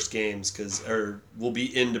of the first games, or we'll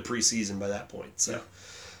be into preseason by that point. So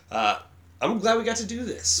I'm glad we got to do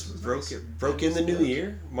this. Broke in the new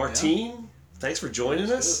year. Martín, thanks for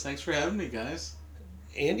joining us. Thanks for having me, guys.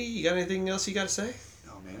 Andy, you got anything else you got to say?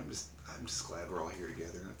 No, man, I'm just glad we're all here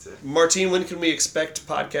together. That's it. Martín, when can we expect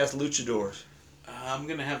podcast Luchador? I'm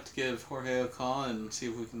gonna have to give Jorge a call and see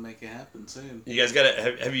if we can make it happen soon. You guys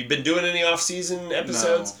have you been doing any off-season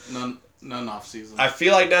episodes? No, none off-season. I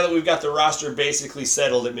feel like now that we've got the roster basically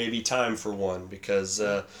settled, it may be time for one because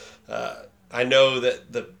I know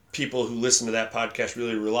that the people who listen to that podcast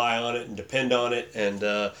really rely on it and depend on it, and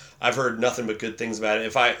I've heard nothing but good things about it.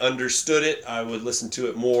 If I understood it, I would listen to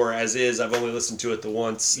it more. As is, I've only listened to it the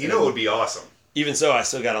once. You know, it would be awesome. Even so, I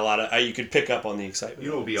still got a lot of... you could pick up on the excitement. You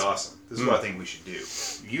know what would be awesome? This is what I think we should do.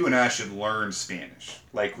 You and I should learn Spanish.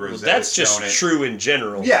 Like Rosetta that's just true in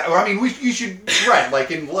general. Yeah, well, I mean, you should... Right, like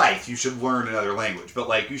in life, you should learn another language. But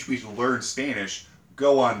like, we should learn Spanish,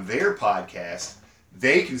 go on their podcast.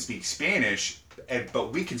 They can speak Spanish,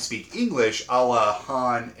 but we can speak English a la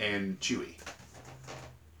Han and Chewie.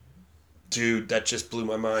 Dude, that just blew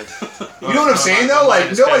my mind. You know what I'm saying, though?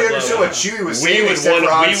 Like, nobody understood what Chewie was saying except for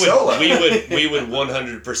Han Solo. We would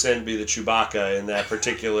 100% be the Chewbacca in that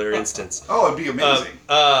particular instance. Oh, it'd be amazing.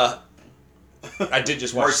 I did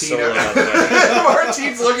just watch Solo.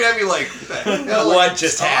 Martín's looking at me like, what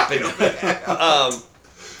just happened?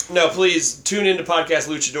 No, please tune into Podcast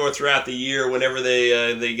Luchador throughout the year whenever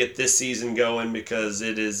they get this season going because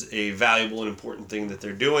it is a valuable and important thing that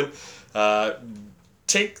they're doing.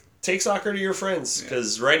 Take soccer to your friends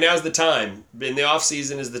because right now is the time. In the off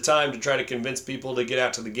season is the time to try to convince people to get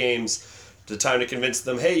out to the games. The time to convince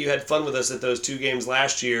them, hey, you had fun with us at those 2 games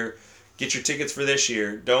last year. Get your tickets for this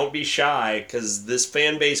year. Don't be shy because this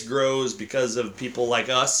fan base grows because of people like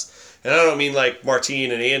us. And I don't mean like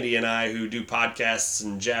Martín and Andy and I who do podcasts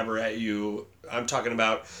and jabber at you. I'm talking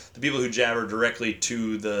about the people who jabber directly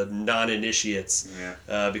to the non-initiates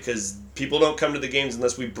because people don't come to the games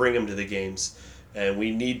unless we bring them to the games. And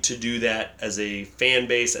we need to do that as a fan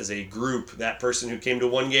base, as a group. That person who came to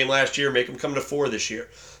 1 game last year, make them come to 4 this year.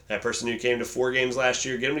 That person who came to 4 games last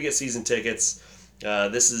year, get them to get season tickets.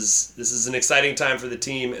 This is an exciting time for the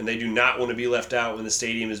team, and they do not want to be left out when the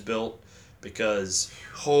stadium is built because,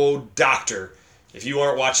 oh, doctor, if you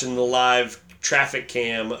aren't watching the live traffic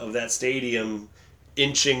cam of that stadium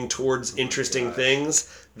inching towards interesting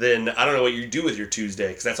things, then I don't know what you do with your Tuesday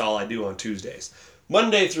because that's all I do on Tuesdays.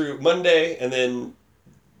 Monday, and then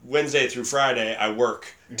Wednesday through Friday, I work.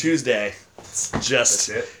 Tuesday, it's just,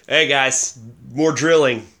 hey guys, more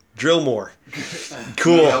drilling. Drill more.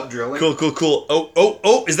 Cool. Help drilling? Cool.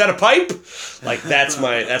 Oh, is that a pipe? Like, that's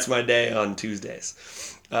my day on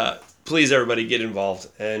Tuesdays. Please, everybody, get involved.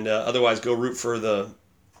 And otherwise, go root for the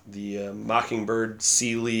Mockingbird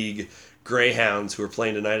C League Greyhounds who are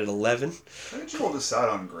playing tonight at 11. Why did you roll this out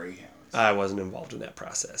on Greyhounds? I wasn't involved in that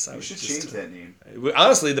process. You should change that name.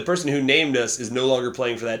 Honestly, the person who named us is no longer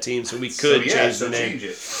playing for that team, so we could change the name. Change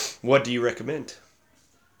it. What do you recommend?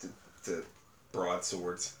 The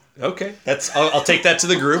Broadswords. Okay, I'll take that to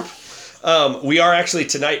the group. We are actually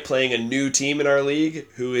tonight playing a new team in our league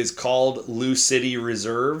who is called Lou City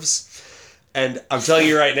Reserves. And I'm telling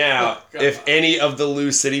you right now, if any of the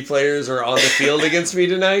Lou City players are on the field against me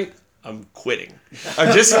tonight, I'm quitting.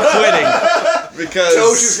 I'm just quitting because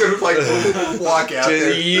Tosh is going to walk out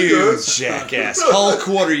there. You jackass! Hulk,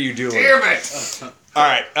 what are you doing? Damn it! All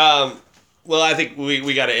right. Well, I think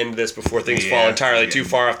we got to end this before things fall entirely too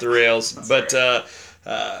far off the rails. But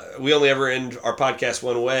we only ever end our podcast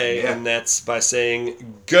one way, and that's by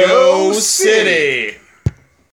saying, "Go City!"